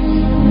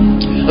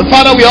 And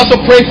Father, we also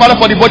pray, Father,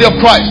 for the body of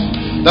Christ.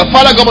 That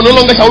Father God, no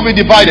longer shall we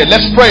be divided.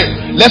 Let's pray.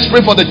 Let's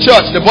pray for the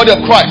church, the body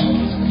of Christ.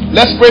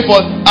 Let's pray for,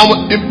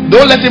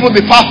 don't let it even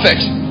be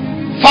perfect.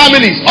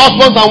 Families,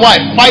 husbands and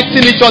wives,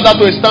 fighting each other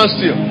to a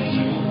standstill.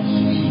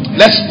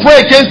 Let's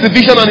pray against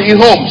division in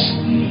homes.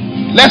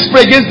 Let's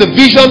pray against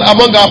division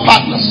among our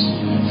partners.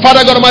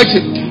 Father God Almighty,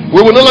 we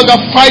will no longer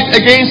fight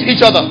against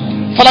each other.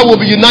 Father, we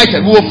will be united.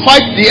 We will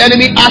fight the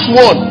enemy as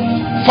one.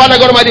 Father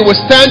God Almighty, we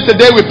stand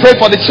today, we pray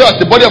for the church,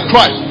 the body of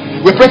Christ.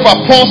 We pray for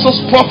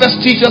apostles, prophets,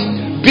 teachers,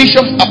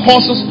 bishops,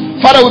 apostles.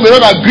 Father, we may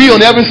not agree on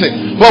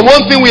everything, but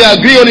one thing we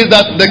agree on is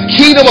that the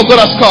kingdom of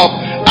God has come,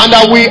 and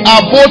that we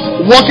are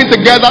both working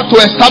together to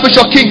establish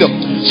your kingdom.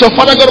 So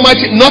Father God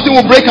Almighty, nothing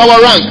will break our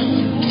rank.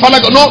 Father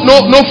God,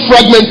 no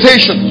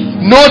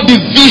fragmentation, no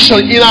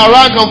division in our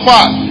rank and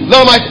file.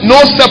 Lord Almighty,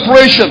 no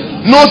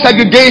separation, no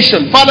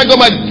segregation. Father God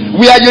Almighty,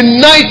 we are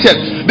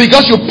united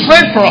because you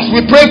prayed for us.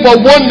 We pray for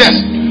oneness,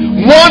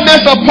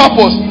 oneness of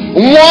purpose,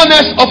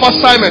 oneness of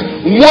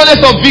assignment, oneness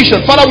of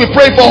vision. Father, we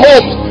pray for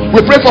homes. We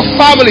pray for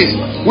families.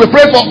 We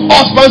pray for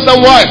husbands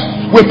and wives.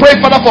 We pray,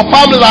 Father, for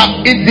families that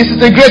are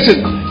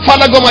disintegrated.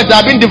 Father God Almighty,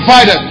 that have been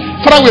divided.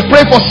 Father, we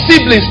pray for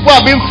siblings who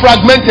have been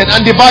fragmented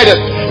and divided.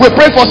 We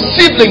pray for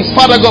siblings,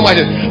 Father God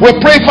Almighty. We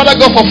pray, Father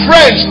God, for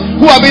friends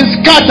who have been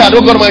scattered,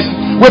 oh God Almighty.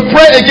 We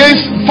pray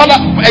against,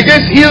 Father,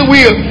 against ill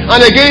will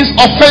and against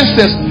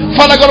offenses,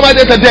 Father God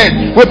Almighty, today.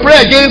 We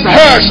pray against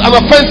hurts and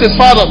offenses,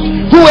 Father.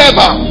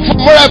 Whoever, from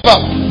wherever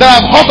that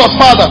have hurt us,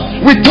 Father,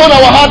 we turn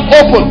our heart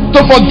open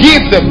to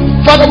forgive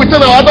them. Father, we turn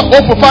our heart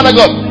open, Father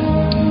God,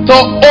 to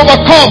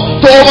overcome,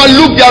 to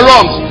overlook their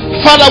wrongs.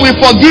 Father, we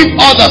forgive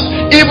others,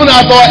 even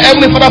as our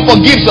Heavenly Father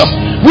forgives us.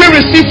 We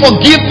receive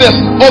forgiveness,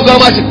 oh God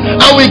Almighty,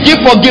 and we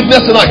give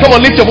forgiveness tonight. Come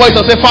on, lift your voice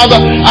and say,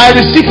 Father, I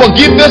receive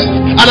forgiveness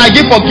and I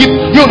give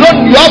forgiveness. You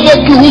have no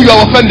clue who you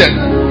have offended.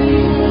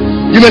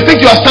 You may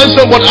think you are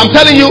standing, but I'm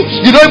telling you,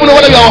 you don't even know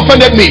whether you have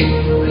offended me.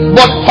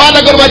 But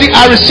Father God Almighty,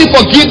 I receive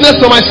forgiveness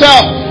for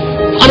myself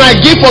and I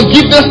give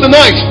forgiveness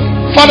tonight.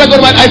 Father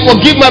God Almighty, I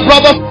forgive my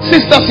brothers,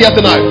 sisters here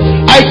tonight.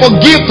 I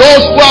forgive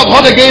those who have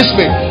hurt against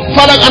me.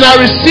 Father, and I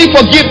receive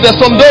forgiveness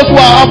from those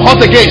who I have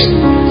hurt against.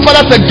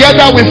 Father,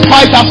 together we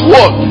fight as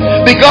one,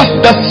 because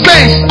the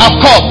saints have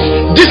come.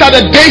 These are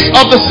the days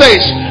of the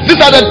saints. These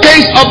are the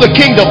days of the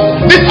kingdom.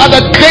 These are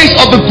the days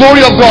of the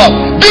glory of God.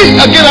 These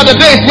again are the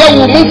days where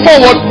we will move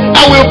forward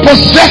and we will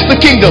possess the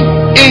kingdom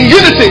in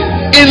unity,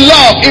 in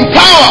love, in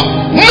power.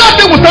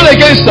 Nothing will stand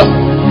against them.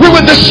 We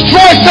will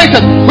destroy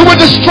Satan. We will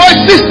destroy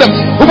systems.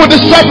 We will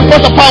destroy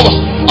the powers.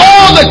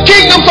 All the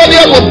kingdoms on the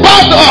earth will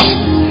bow to us,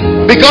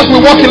 because we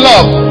walk in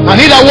love. And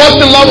he that walks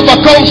in love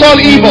overcomes all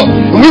evil.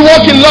 We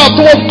walk in love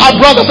towards our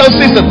brothers and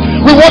sisters.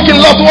 We walk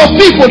in love towards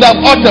people that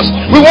hurt us.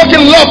 We walk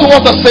in love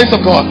towards the saints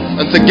of God.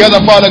 And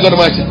together, Father God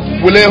Almighty,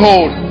 we lay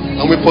hold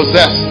and we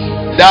possess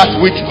that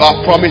which you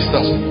have promised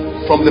us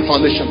from the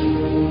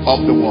foundation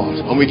of the world.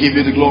 And we give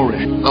you the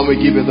glory, and we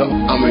give you the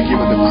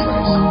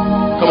praise.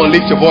 Come on,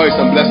 lift your voice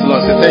and bless the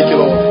Lord. Say, thank you,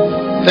 Lord.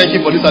 Thank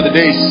you for these are the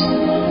days.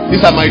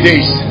 These are my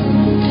days.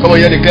 Come on,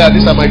 you declare,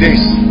 these are my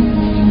days.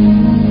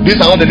 These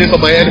are not the days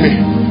of my enemy.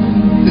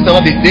 These are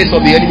not the days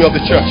of the enemy of the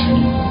church.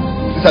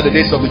 These are the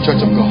days of the church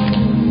of God.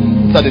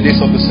 These are the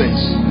days of the saints.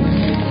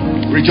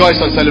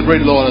 Rejoice and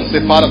celebrate, Lord, and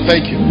say, Father,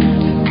 thank you.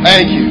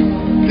 Thank you.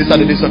 These are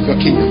the days of your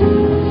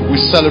kingdom. We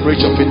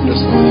celebrate your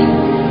faithfulness,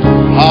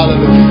 Father.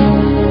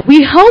 Hallelujah.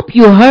 We hope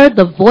you heard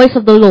the voice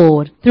of the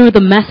Lord through the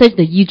message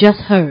that you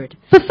just heard.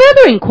 For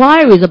further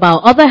inquiries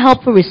about other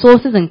helpful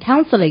resources and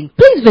counseling,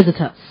 please visit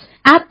us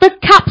at the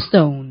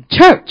Capstone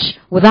Church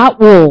Without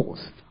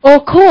Walls, or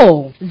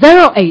call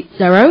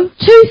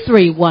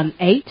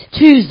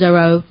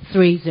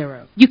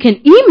 080-2318-2030. You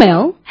can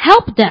email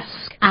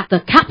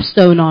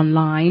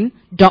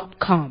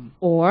helpdesk@thecapstoneonline.com,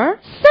 or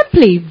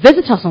simply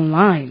visit us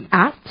online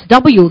at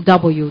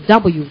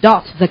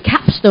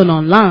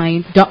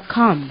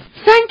www.thecapstoneonline.com.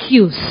 Thank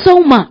you so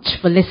much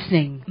for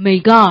listening. May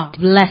God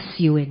bless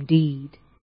you indeed.